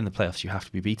to get in the playoffs. You have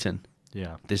to be beaten.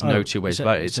 Yeah, there's no two ways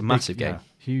about it. It's a massive game.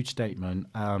 Huge statement.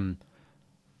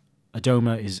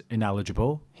 Adoma is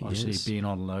ineligible. He obviously is. Being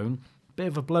on loan. Bit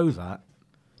of a blow that.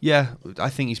 Yeah, I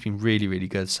think he's been really, really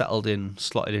good. Settled in,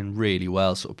 slotted in really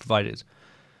well. Sort of provided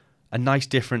a nice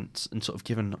difference and sort of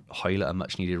given Hoylett a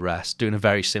much needed rest. Doing a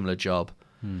very similar job,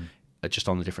 just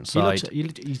on the different side.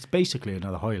 He's basically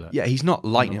another Hoylett. Yeah, he's not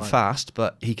lightning fast,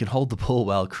 but he can hold the ball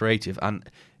well, creative, and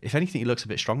if anything, he looks a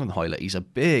bit stronger than Hoylett. He's a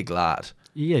big lad.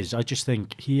 He is. I just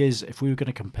think he is. If we were going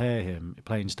to compare him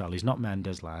playing style, he's not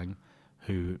Mendes Lang,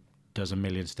 who does a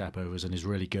million step overs and is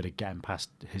really good at getting past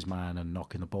his man and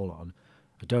knocking the ball on.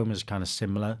 Adoma's kind of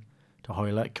similar to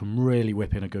Hoylett, can really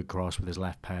whip in a good cross with his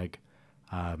left peg,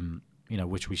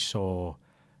 which we saw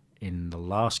in the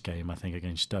last game, I think,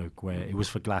 against Stoke, where it was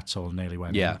for Glatzel and nearly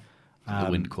went in. The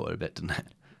wind caught it a bit, didn't it?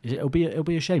 It'll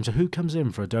be a shame. So who comes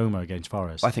in for Adoma against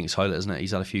Forest? I think it's Hoylett, isn't it?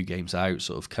 He's had a few games out,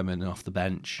 sort of coming off the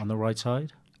bench. On the right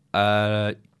side?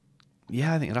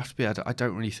 Yeah, I think it'd have to be. I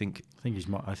don't really think.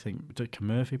 I think can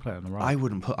Murphy play on the right?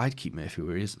 I'd keep Murphy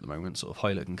where he is at the moment. Sort of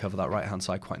Hoylett can cover that right hand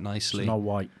side quite nicely. It's not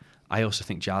White. I also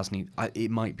think Jazz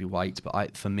it might be White,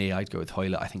 but for me, I'd go with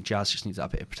Hoylett. I think Jazz just needs that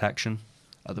bit of protection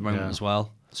at the moment as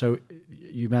well. So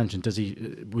you mentioned,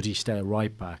 would he stay at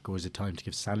right back, or is it time to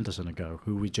give Sanderson a go?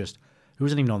 Who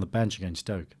wasn't even on the bench against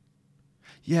Stoke?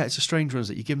 Yeah, it's a strange one, is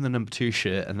that you give him the number 2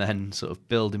 shirt and then sort of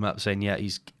build him up saying, yeah,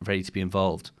 he's ready to be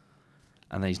involved,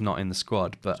 and then he's not in the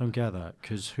squad. But I don't get that,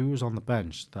 because who was on the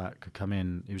bench that could come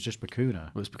in? It was just Bakuna.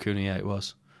 It was Bakuna, yeah, it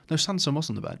was. No, Sanderson was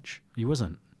on the bench. He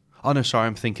wasn't. Oh, no, sorry,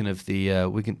 I'm thinking of the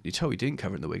Wigan. You totally didn't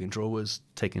cover in the Wigan draw, was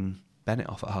taking Bennett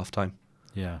off at half-time.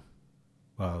 Yeah.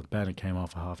 Well, Bennett came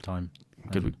off at half-time.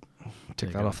 Good, we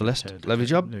tick that off the list. Lovely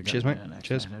job. Cheers, mate.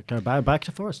 Cheers. Go back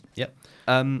to Forest. Yep.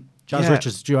 Jazz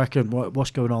Richards, do you reckon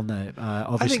what's going on there?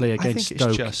 Obviously, against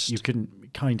Stoke, you can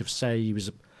kind of say he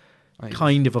was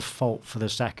kind of a fault for the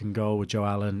second goal with Joe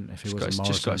Allen. If it was Morrison,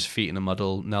 just got his feet in a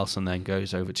muddle. Nelson then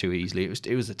goes over too easily.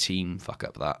 It was a team fuck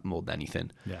up that more than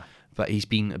anything. Yeah. But he's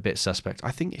been a bit suspect.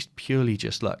 I think it's purely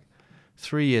just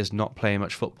 3 years not playing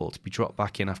much football to be dropped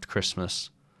back in after Christmas.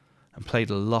 And played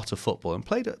a lot of football and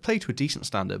played to a decent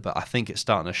standard, but I think it's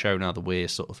starting to show now that we're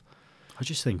sort of. I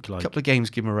just think a couple of games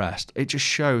give him a rest. It just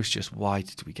shows just why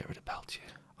did we get rid of Peltier?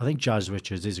 I think Jazz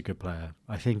Richards is a good player.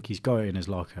 I think he's got it in his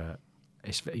locker.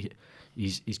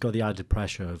 He's got the added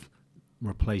pressure of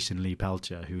replacing Lee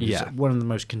Peltier, who is one of the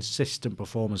most consistent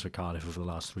performers for Cardiff over the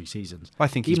last 3 seasons. I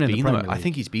think he's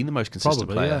been the most consistent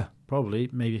player. Yeah, probably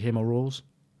maybe him or Rawls.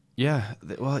 Yeah,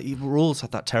 well, Rawls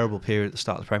had that terrible period at the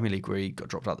start of the Premier League where he got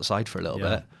dropped out the side for a little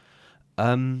bit.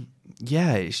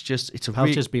 It's a.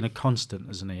 Peltier's been a constant,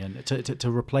 isn't he? And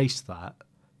to replace that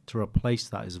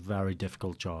is a very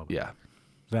difficult job. Yeah,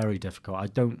 very difficult. I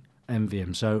don't envy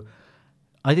him, so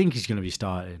I think he's going to be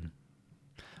starting.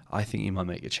 I think he might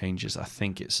make your changes. I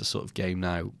think it's a sort of game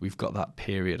now. We've got that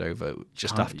period over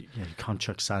just after. Yeah, you can't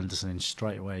chuck Sanderson in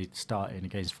straight away starting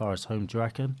against Forest home. Do you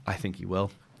reckon? I think he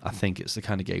will. I think it's the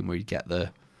kind of game where you get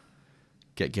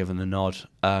given the nod.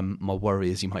 My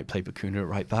worry is he might play Bakuna at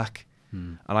right back.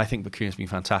 And I think Bakuna's been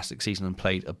fantastic season and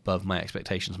played above my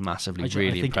expectations massively.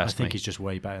 I think he's just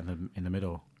way better in the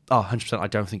middle. Oh, 100%. I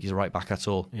don't think he's a right back at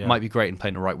all. Yeah. Might be great in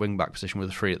playing a right wing back position with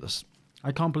a 3 at this.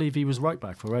 I can't believe he was right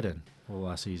back for Reading all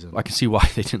last season. I can see why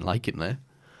they didn't like him there.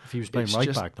 if he was playing It's right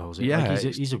just- back the whole season. yeah, Like,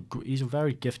 it's- he's a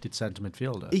very gifted centre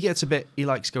midfielder. He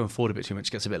likes going forward a bit too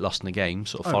much, gets a bit lost in the game,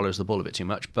 sort of follows the ball a bit too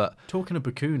much. But Talking of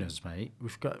Bakunas, mate,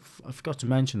 I forgot to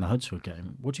mention the Huddersfield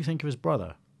game. What do you think of his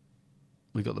brother?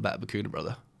 we got the better Bakuna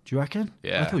brother. Do you reckon?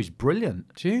 Yeah. I thought he was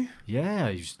brilliant. Do you? Yeah,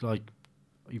 he's like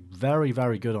very,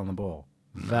 very good on the ball.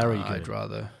 Very Nah, good. I'd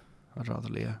rather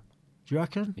Leo. Do you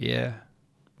reckon? Yeah.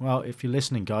 Well, if you're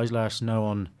listening, guys, let us know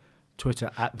on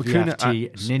Twitter at Bakuna VFT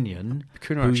acts- Ninian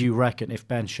Bakuna who actually- you reckon, if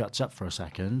Ben shuts up for a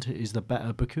second, is the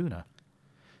better Bakuna.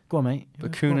 Go on, mate.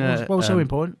 Bakuna, What was so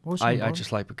important? What was so I important?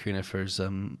 just like Bakuna for his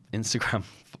Instagram.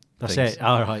 That's things. it.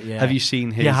 All right, yeah. Have you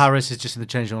seen his? Yeah, Harris is just in the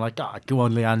change room like, go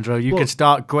on, Leandro. You Well- can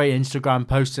start great Instagram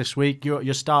posts this week.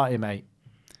 You're starting, mate.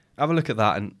 Have a look at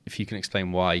that, and if you can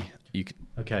explain why you can.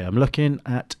 Okay, I'm looking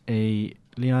at a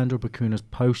Leandro Bacuna's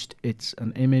post. It's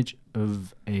an image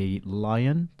of a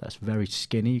lion that's very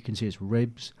skinny. You can see its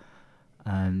ribs.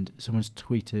 And someone's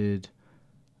tweeted,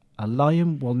 "A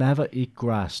lion will never eat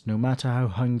grass, no matter how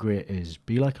hungry it is.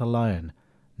 Be like a lion.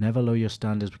 Never lower your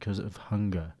standards because of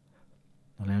hunger."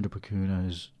 And Leandro Bacuna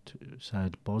has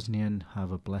said, "Bosnian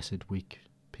have a blessed week,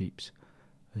 peeps.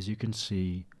 As you can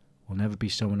see, will never be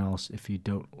someone else. If you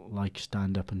don't like,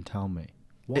 stand up and tell me."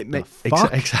 What the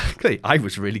fuck? Exactly. I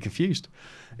was really confused.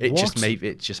 It What?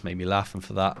 just made me laugh, and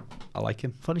for that, I like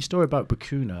him. Funny story about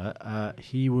Bacuna.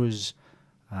 He was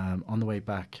on the way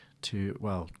back to,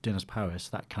 Dinas Paris,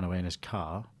 that kind of way in his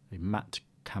car, a matte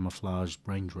camouflage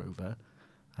Range Rover,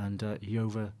 and he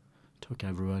overtook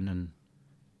everyone and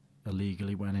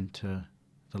illegally went into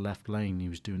the left lane. He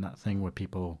was doing that thing where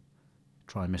people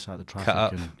try and miss out the traffic Cut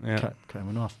up, and yeah. cut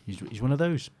everyone off. He's one of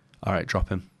those. All right, drop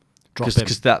him. Drop him.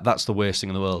 Because that's the worst thing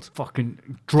in the world.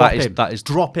 Fucking drop That is- him. that is-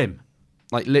 drop him.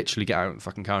 Like, literally get out of the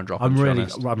fucking car and drop him. I'm to be really,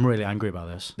 honest. I'm really angry about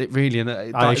this. It really, and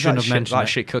that, I that shouldn't have shit, mentioned that it.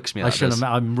 shit cooks me. I That shouldn't does.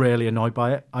 have. I'm really annoyed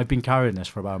by it. I've been carrying this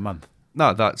for about a month.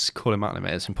 No, that's call him out,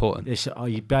 mate. It's important. It's,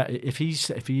 you bet if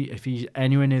he's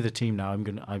anywhere near the team now, I'm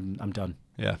done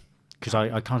Yeah. because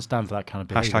I can't stand for that kind of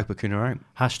behavior. Hashtag Bakuna out.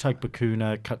 Hashtag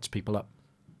Bacuna cuts people up.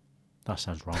 That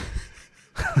sounds wrong.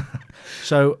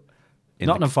 So,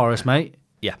 Nottingham Forest, mate.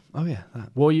 Yeah. Oh yeah. That.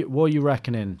 What are you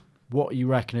reckoning? What are you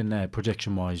reckoning there,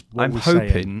 prediction wise? I'm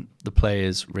hoping the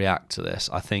players react to this.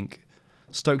 I think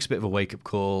Stoke's a bit of a wake up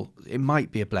call. It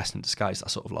might be a blessing in disguise, that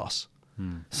sort of loss.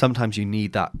 Sometimes you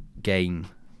need that game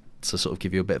to sort of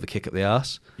give you a bit of a kick up the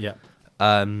arse. Yeah.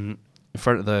 In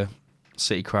front of the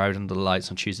City crowd under the lights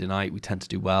on Tuesday night, we tend to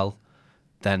do well.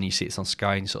 Then you see it's on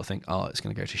Sky and you sort of think, oh, it's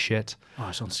going to go to shit. Oh,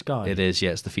 it's on Sky. It is, yeah.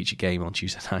 It's the featured game on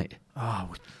Tuesday night. Oh,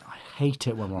 I hate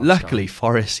it when we're on Luckily, Sky.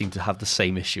 Forest seem to have the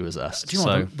same issue as us. Do you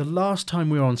know what? The last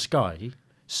time we were on Sky,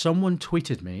 someone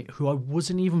tweeted me who I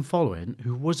wasn't even following,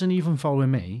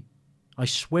 me. I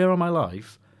swear on my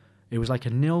life, it was like a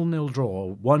 0-0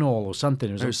 draw, 1-1 or something.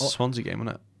 it was the Swansea game,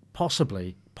 wasn't it?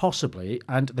 Possibly,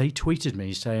 and they tweeted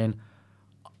me saying,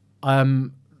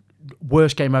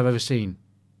 "Worst game I've ever seen."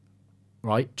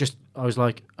 Right? I was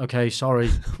like, okay, sorry.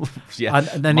 Yeah.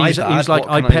 And then My he was bad, like,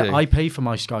 what can I do? I pay for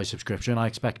my Sky subscription. I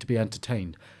expect to be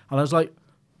entertained. And I was like,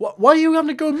 why are you having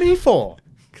to go at me for?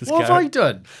 'Cause What have Gareth- I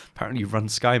done? Apparently, you run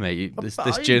Sky, mate. This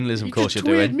But journalism you course just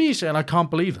you're tweeted doing. me saying, I can't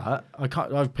believe that. I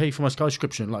pay for my Sky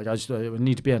subscription. Like, I just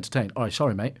need to be entertained. All right,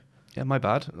 sorry, mate. Yeah, my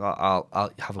bad. I'll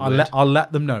have a I'll word.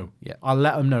 let them know. Yeah. I'll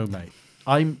let them know, mate.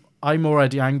 I'm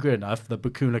already angry enough that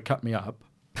Bacuna cut me up,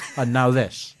 and now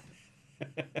this.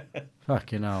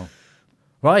 Fucking hell.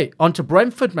 Right, on to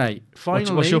Brentford, mate.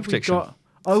 Finally, what's your we've prediction got-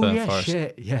 Oh for yeah, Forest?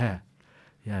 shit, yeah.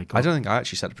 Go I on. don't think I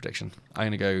actually said a prediction. I'm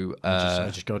going to go. I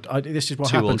just go. This is what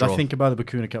 2-2 happens. I draw. think about the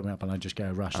Bacuna cut me up, and I just get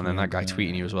a rash. and then that guy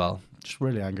tweeting you as well. Just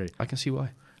really angry. I can see why.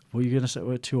 What are you going to say?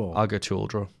 We're 2-2. I'll go 2-2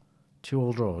 draw.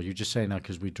 2-2 draw. You're just saying that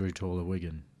because we drew 2-2 at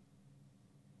Wigan.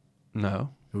 No,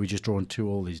 Are we just drawing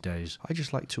 2-2 these days? I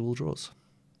just like 2-2 draws.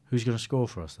 Who's going to score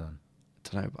for us then? I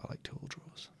don't know, but I like 2-2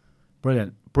 draws.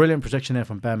 Brilliant prediction there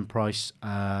from Ben Price.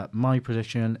 My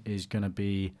prediction is going to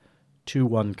be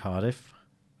 2-1 Cardiff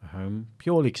at home,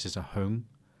 purely because it's at home.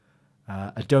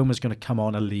 Adoma's going to come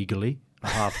on illegally at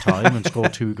half time and score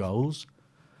 2 goals.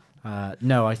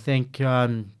 No, I think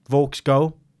Volk's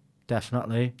goal,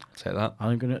 definitely. Say that.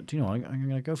 I'm going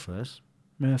to go for this.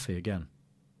 Murphy again.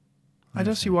 I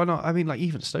don't see why not. I mean, like,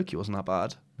 even Stokey wasn't that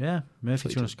bad. Yeah,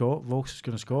 Murphy's going to score. Volk's is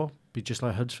going to score. Be just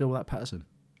like Huddersfield without Patterson.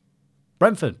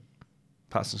 Brentford.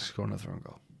 Patterson's score another own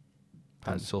goal.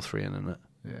 And it's all 3 in, isn't it?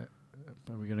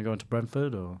 Yeah. Are we going to go into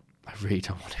Brentford or? I really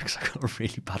don't want to because I've got a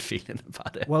really bad feeling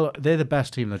about it. Well, they're the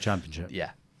best team in the Championship.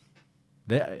 Yeah.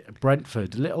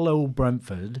 Brentford, little old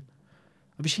Brentford.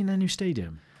 Have you seen their new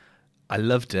stadium? I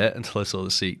loved it until I saw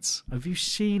the seats. Have you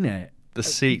seen it? The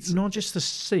seats. Not just the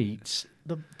seats.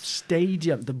 the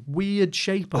stadium, the weird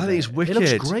shape of I it. think it's It wicked.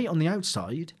 looks great on the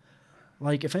outside.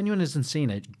 Like, if anyone hasn't seen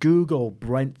it, Google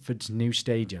Brentford's new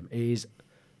stadium. It is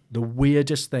the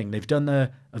weirdest thing. They've done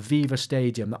the Aviva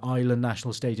Stadium, the Island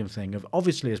National Stadium thing.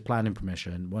 Obviously, it's planning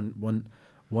permission.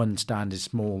 One stand is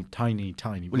small, tiny.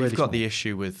 Well, really you've got small. the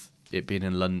issue with it being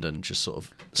in London, just sort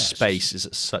of it's space is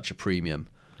at such a premium.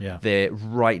 Yeah. They're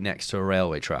right next to a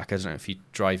railway track. I don't know if you're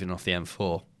driving off the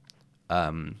M4.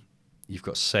 You've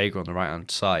got Sega on the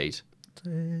right-hand side.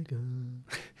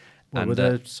 What, and, with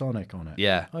a Sonic on it?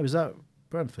 Yeah. Oh, is that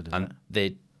Brentford, is it? And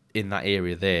they're in that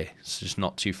area there, so just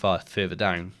not too far further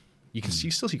down. You can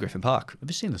you still see Griffin Park. Have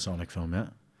you seen the Sonic film yet?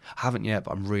 I haven't yet,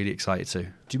 but I'm really excited to. Do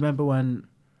you remember when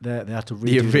they had to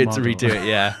You redo had the to model? redo it,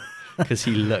 yeah. Because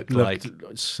he looked like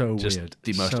so just weird.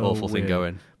 the most So awful thing weird.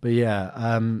 going. But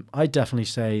yeah, I definitely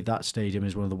say that stadium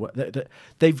is one of the.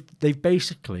 They've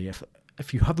basically,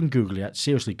 if you haven't Googled yet,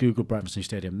 seriously, Google Brentford's new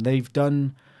stadium. They've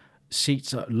done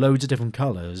seats loads of different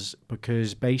colours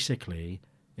because basically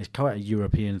it's quite a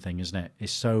European thing, isn't it?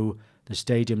 It's so the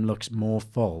stadium looks more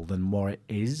full than what it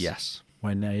is. Yes.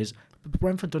 When there is. But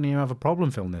Brentford don't even have a problem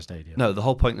filling their stadium. No, the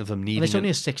whole point of them And needing it's only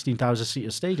a 16,000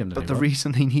 seater stadium. But the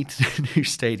reason they need to do a new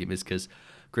stadium is because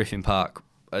Griffin Park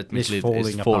admittedly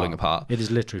is falling apart. It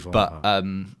is literally falling But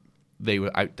apart. they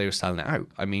were selling it out.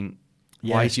 I mean,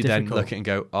 Yeah, why it's do you then difficult. look at it and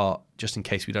go, oh, just in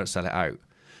case we don't sell it out?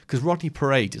 Because Rodney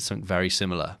Parade did something very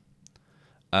similar.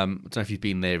 I don't know if you've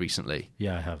been there recently.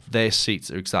 Yeah, I have. Their seats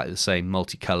are exactly the same,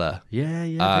 multicolour, Yeah,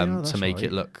 they are, to that's make right.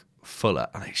 it look fuller.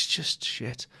 And it's just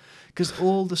shit. Because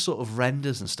all the sort of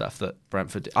renders and stuff that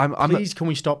Brentford did. Please, can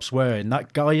we stop swearing?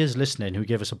 That guy is listening who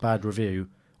gave us a bad review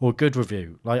or a good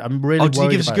review. Like, I'm really. Oh, did he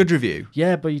worried give us a about good it. review?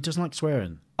 Yeah, but he doesn't like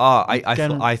swearing. Oh,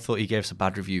 Again- I thought he gave us a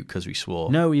bad review because we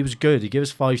swore. No, he was good. He gave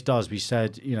us 5 stars. We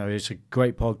said, it's a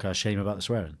great podcast. Shame about the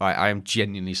swearing. I am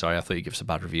genuinely sorry. I thought you gave us a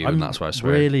bad review, I'm and that's why I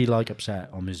swear. really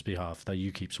upset on his behalf that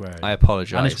you keep swearing. I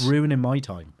apologise. and it's ruining my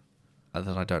time. And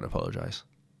then I don't apologise.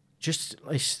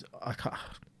 I can't.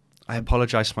 I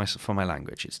apologise for my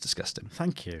language. It's disgusting.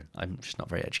 Thank you. I'm just not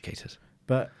very educated.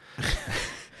 But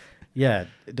yeah,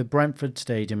 the Brentford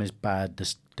Stadium is bad.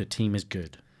 The team is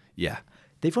good. Yeah.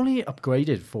 They've only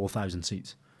upgraded 4,000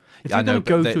 seats. If Yeah, I you're know, going to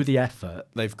but go they- through the effort,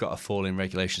 They've got to fall in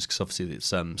regulations because obviously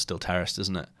it's still terraced,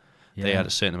 isn't it? They Yeah. had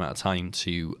a certain amount of time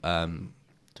to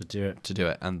do it, do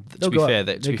it. And They'll to be go fair, up.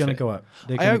 to They're be going to fair, go up.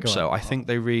 They're I gonna hope go so. up. I think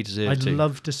they really deserve I'd to.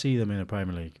 love to see them in the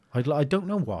Premier League. I don't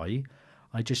know why.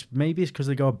 Maybe it's because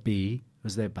they got a B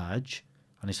as their badge,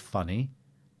 and it's funny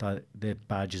that their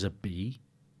badge is a B.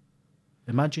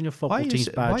 Imagine your football Why team's is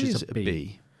it badge is a a B.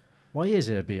 B? Why is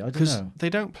it a B? I don't Because know. they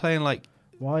don't play in like.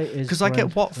 Why is Because I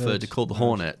get Watford Brentford's called the badge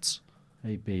Hornets.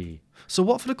 a B? So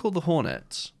Watford are called the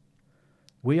Hornets.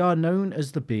 We are known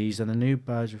as the Bees, and the new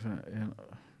badge.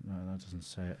 No, that doesn't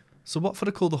say it. So Watford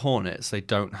are called the Hornets. They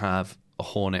don't have a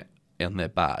hornet in their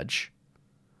badge.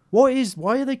 Why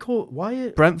are they called?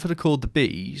 Brentford are called the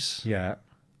Bees. Yeah.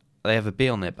 They have a B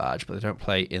on their badge, but they don't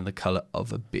play in the colour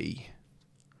of a bee.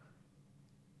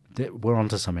 We're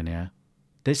onto something here.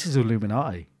 This is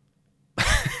Illuminati.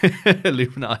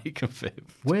 Illuminati confirmed.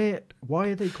 Why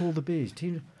are they called the Bees?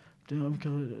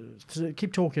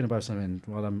 Keep talking about something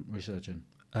while I'm researching.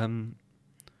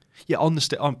 Yeah, on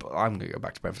the I'm going to go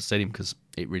back to Brentford Stadium because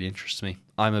it really interests me.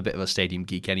 I'm a bit of a stadium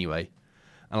geek anyway,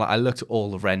 and I looked at all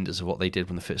the renders of what they did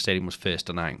when the stadium was first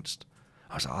announced.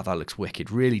 I was like, oh, that looks wicked,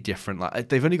 really different. Like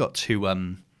they've only got two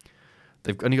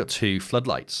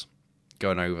floodlights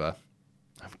going over.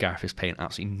 Gareth is paying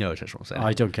absolutely no attention to what I'm saying.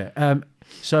 I don't care.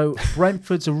 So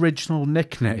Brentford's original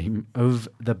nickname of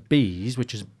the Bees,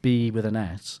 which is B with an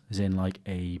S, is in like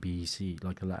A, B, C,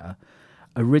 like a letter,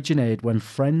 originated when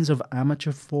friends of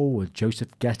amateur forward Joseph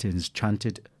Gettins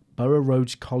chanted Borough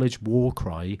Road's college war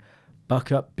cry,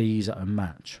 "Buck up Bees" at a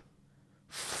match.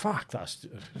 Fuck, that's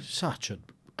such an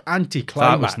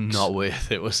anti-climax. That was not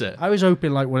worth it, was it? I was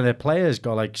hoping like one of their players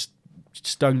got like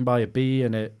stung by a bee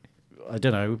and it, I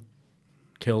don't know,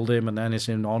 killed him, and then it's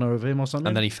in honour of him or something.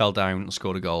 And then he fell down and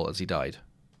scored a goal as he died.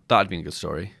 That'd been a good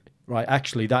story. Right,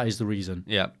 actually, that is the reason.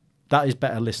 Yeah. That is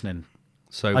better listening.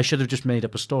 So I should have just made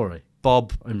up a story.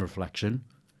 Bob In reflection.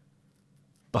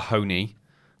 Bahoney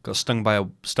got stung by a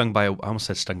I almost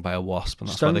said stung by a wasp, and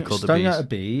that's why they called the stung bees. at a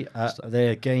bee at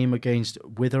their game against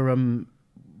Witherham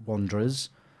Wanderers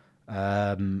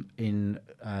in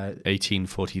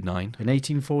 1849. in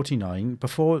 1849,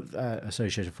 before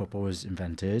associated football was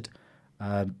invented.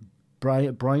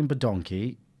 Brian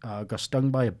Badonky got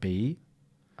stung by a bee,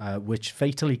 which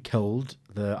fatally killed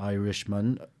the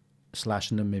Irishman /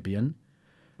 Namibian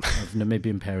of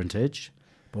Namibian parentage,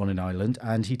 born in Ireland,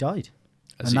 and he died.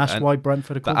 And that's why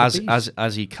Brentford are But called the Bees.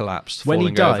 as he collapsed, When he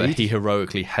falling over, died- he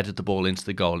heroically headed the ball into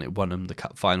the goal, and it won him the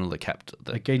cup final that kept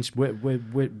the. Against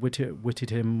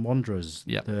Whittingham Wanderers,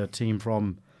 Yep. the team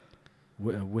from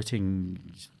Whitting...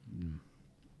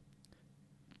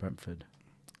 Brentford.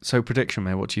 So prediction,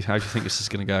 mate. How do you think this is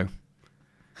going to go?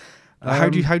 How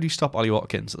do you stop Ollie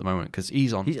Watkins at the moment? Because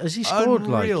he's on Has he scored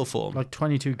unreal form. like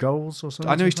 22 goals or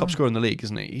something? I know he's top scorer in the league,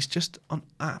 isn't he? He's just on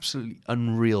absolutely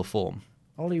unreal form.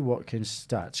 Ollie Watkins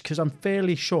stats, because I'm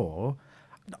fairly sure...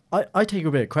 I take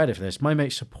a bit of credit for this. My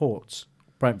mate supports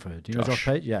Brentford. You know Josh. Josh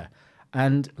Page? Yeah.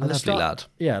 And at the Lovely start- lad.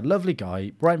 Yeah, lovely guy.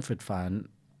 Brentford fan,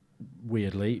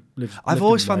 weirdly. I've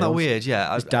always found that weird.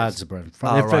 Yeah, His dad's a Brentford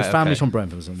fan. Oh, right, His family's okay. from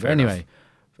Brentford or something. Fair But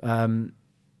anyway,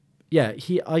 yeah,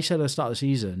 I said at the start of the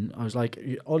season, I was like,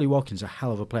 Ollie Watkins, a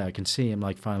hell of a player. I can see him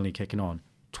like finally kicking on.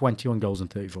 21 goals in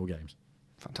 34 games.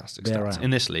 Fantastic There I stats am. in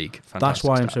this league. Fantastic That's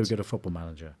why I'm so stats. good at Football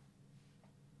Manager.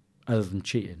 Other than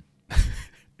cheating.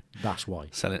 That's why.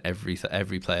 Selling every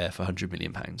player for £100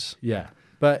 million. Yeah.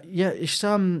 But yeah, it's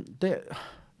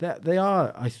they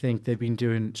are, I think they've been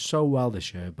doing so well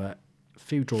this year, but a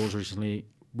few draws recently,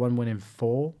 1 win in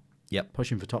 4. Yep.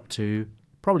 Pushing for top 2.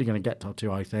 Probably going to get top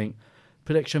 2, I think.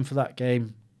 Prediction for that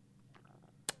game,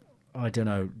 I don't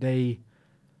know.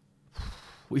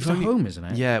 It's at home, isn't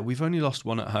it? Yeah, we've only lost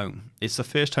one at home. It's the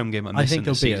first home game I'm I missing think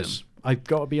they'll this beat season. us. I've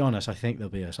got to be honest, I think they'll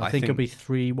beat us. I think it'll be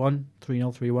 3-1, 3-0,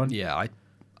 3-1. Yeah,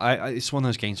 it's one of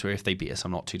those games where if they beat us,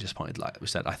 I'm not too disappointed. Like we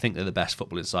said, I think they're the best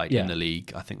footballing side Yeah. in the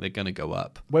league. I think they're going to go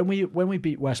up. When we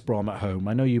beat West Brom at home,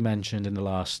 I know you mentioned in the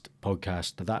last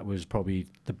podcast that was probably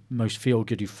the most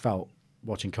feel-good you felt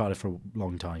watching Cardiff for a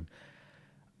long time.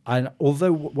 And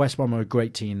although West Brom are a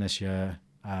great team this year,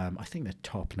 I think they're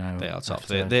top now. They are top.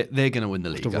 after- They're going to win the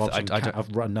league.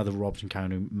 I've run another Robson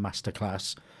County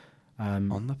masterclass.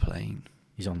 On the plane.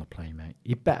 He's on the plane, mate.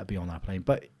 He better be on that plane.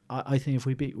 But I think if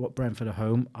we beat Brentford at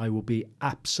home, I will be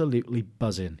absolutely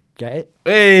buzzing. Get it?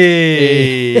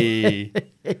 Hey!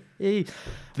 This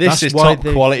That's is why top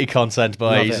quality content,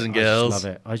 Love boys it. and I girls. just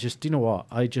love it. Do you know what?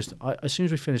 As soon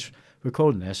as we finish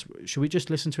recording this, should we just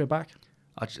listen to it back?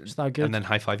 Is that good? And then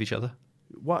high five each other.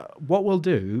 What we'll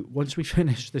do once we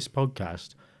finish this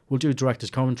podcast, we'll do a director's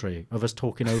commentary of us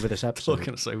talking over this episode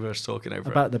We're talking over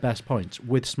about the best points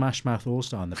with Smash Mouth All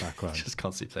Star in the background. Just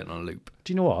constantly playing on a loop.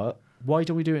 Do you know what? Why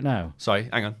don't we do it now? Sorry,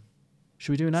 hang on.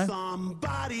 Should we do it now?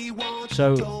 Somebody once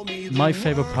So, told me the my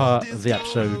favourite world part is of the gonna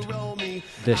episode roll me.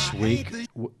 this I week, hate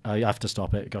the I have to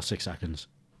stop it. Got 6 seconds.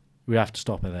 We have to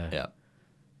stop it there. Yeah.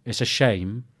 It's a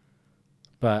shame,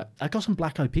 but I got some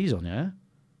Black Eyed Peas on, yeah?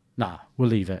 Nah, we'll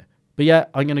leave it. But yeah,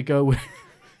 I'm going to go with...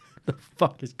 the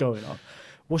fuck is going on?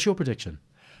 What's your prediction?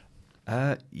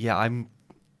 Yeah, I'm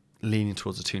leaning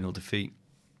towards a 2-0 defeat.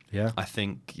 Yeah? I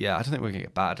think, I don't think we're going to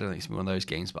get bad. I don't think it's going to be one of those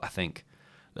games, but I think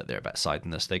that they're a better side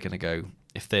than us. They're going to go,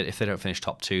 if they don't finish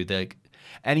top 2,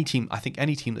 any team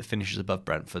that finishes above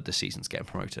Brentford this season's getting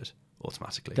promoted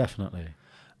automatically. Definitely.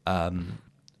 That's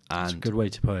That's a good way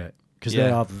to put it. Because Yeah.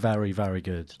 they are very, very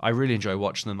good. I really enjoy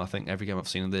watching them. I think every game I've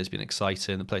seen them, there's been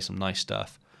exciting. They play some nice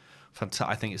stuff.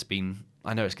 I think it's been,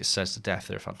 I know it says to death,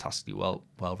 they're a fantastically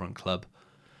well-run club.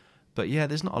 But yeah,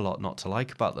 there's not a lot not to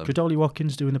like about them. Could Ollie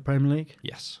Watkins do in the Premier League?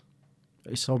 Yes.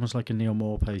 It's almost like a Neil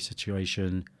Maupay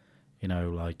situation. You know,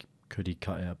 like, could he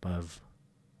cut it above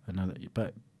another...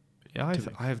 But Yeah,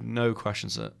 I have no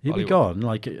questions that he'll be Ollie- gone.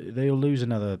 Like, they'll lose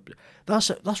another... That's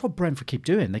what Brentford keep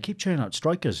doing. They keep churning out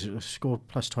strikers who score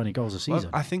plus 20 goals a Well, season.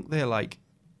 I think they're like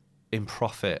in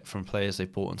profit from players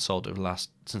they've bought and sold over the last,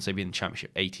 since they've been in the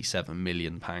Championship, £87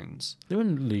 million. They were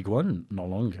in League One not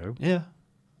long ago. Yeah.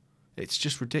 It's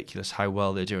just ridiculous how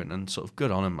well they're doing, and sort of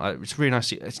good on them. It's really nice.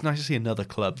 It's nice to see another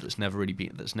club that's never really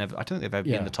been. I don't think they've ever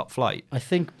been Yeah. in the top flight. I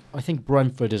think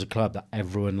Brentford is a club that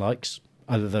everyone likes,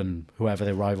 other than whoever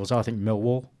their rivals are. I think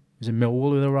Millwall. Is it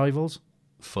Millwall who are their rivals?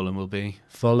 Fulham will be,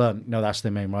 Fulham. No, that's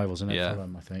their main rivals, isn't it? Yeah.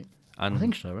 Fulham, I think. and I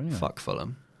think so, anyway. fuck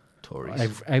Fulham,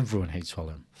 Tories, Everyone hates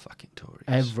Fulham. fucking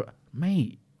Tories.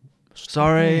 Mate.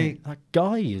 Sorry. That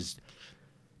guy is...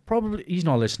 Probably... He's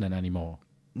not listening anymore.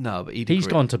 No, but He's agree.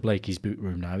 gone to Blakey's boot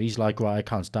room now. He's like, right, I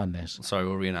can't stand this. Sorry,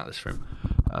 we'll reenact this for him.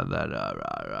 And then,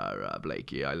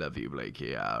 Blakey, I love you,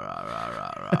 Blakey.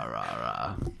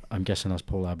 I'm guessing that's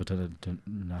Paul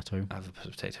Abbottinato. Have a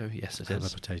potato? Yes, it Have a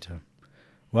is. potato.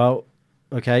 Well,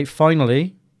 okay,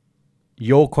 finally,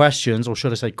 your questions, or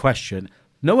should I say question.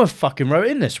 No one fucking wrote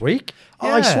in this week. Oh,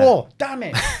 I Yeah. swore. Damn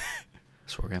it.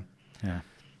 Swore again. Yeah.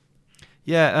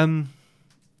 Yeah,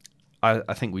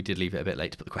 I think we did leave it a bit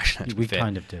late to put the question out, to be We fair.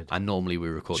 kind of did. And normally we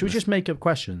record. Should we just make up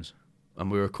questions? And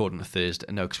we're recording a Thursday.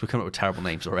 No, because we're coming up with terrible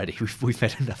names already. We've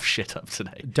made enough shit up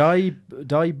today. Die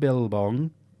Bilbong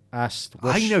asked.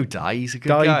 I know Di. He's a good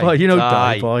Di guy. Boy, you know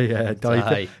Di. Di Boy, yeah,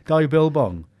 Di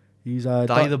Bilbong. He's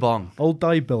Di the Bong. Old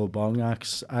Di Bilbong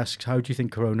asks, how do you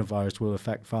think coronavirus will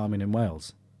affect farming in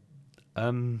Wales?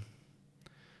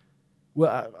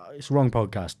 Well, it's the wrong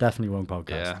podcast. Definitely wrong podcast.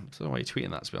 Yeah, I don't know why you're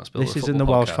tweeting that, to be honest. This is in the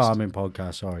Welsh Farming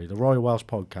podcast. Sorry, the Royal Welsh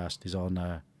podcast is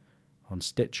on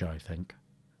Stitcher, I think,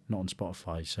 not on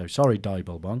Spotify. So sorry, Di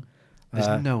Bilbong.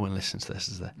 There's no one listens to this,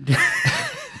 is there?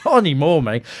 Not anymore,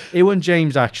 mate. Ewan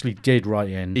James actually did write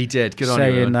in. He did. Good on you.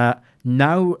 Saying that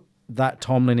now that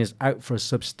Tomlin is out for a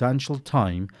substantial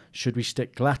time, should we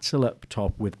stick Glatzel up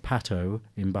top with Pato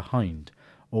in behind?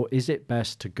 Or is it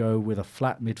best to go with a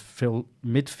flat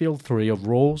midfield three of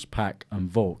Rawls, Pack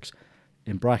and Vaux?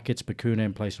 In brackets, Bakuna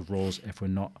in place of Rawls if we're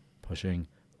not pushing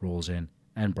Rawls in.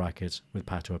 End brackets with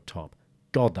Pato up top.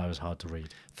 God, that was hard to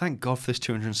read. Thank God for this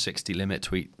 260 limit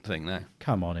tweet thing there.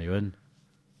 Come on, Ewan.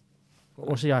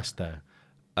 What's he asked there?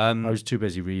 I was too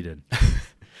busy reading.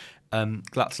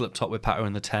 Glatzel up top with Pato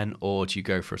in the 10, or do you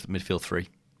go for a midfield 3?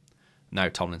 Now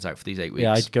Tomlin's out for these 8 weeks.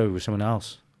 Yeah, I'd go with someone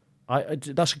else.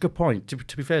 That's a good point.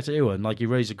 To be fair to Ewan, like, you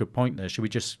raised a good point there. Should we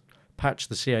just patch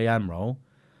the CAM role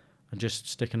and just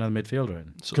stick another midfielder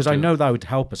in? Because I know that would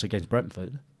help us against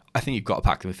Brentford. I think you've got to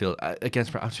pack the midfield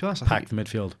against Brentford. To be honest, Pack the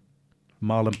midfield.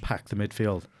 Marlon, pack the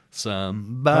midfield.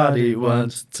 Somebody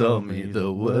once told me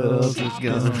the world is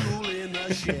gone.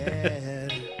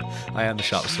 I am the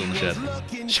sharpest tool in the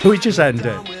shed. Should we just end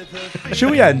it?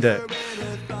 Should we end it?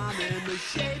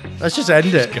 Let's just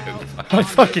end it. I'm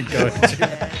fucking going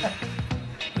to.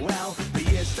 Well, the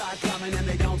years start coming and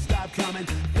they don't stop coming.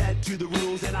 Fed to the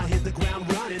rules and I hit the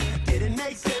ground running. Didn't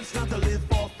make sense not to live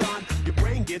for fun. Your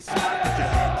brain gets smart.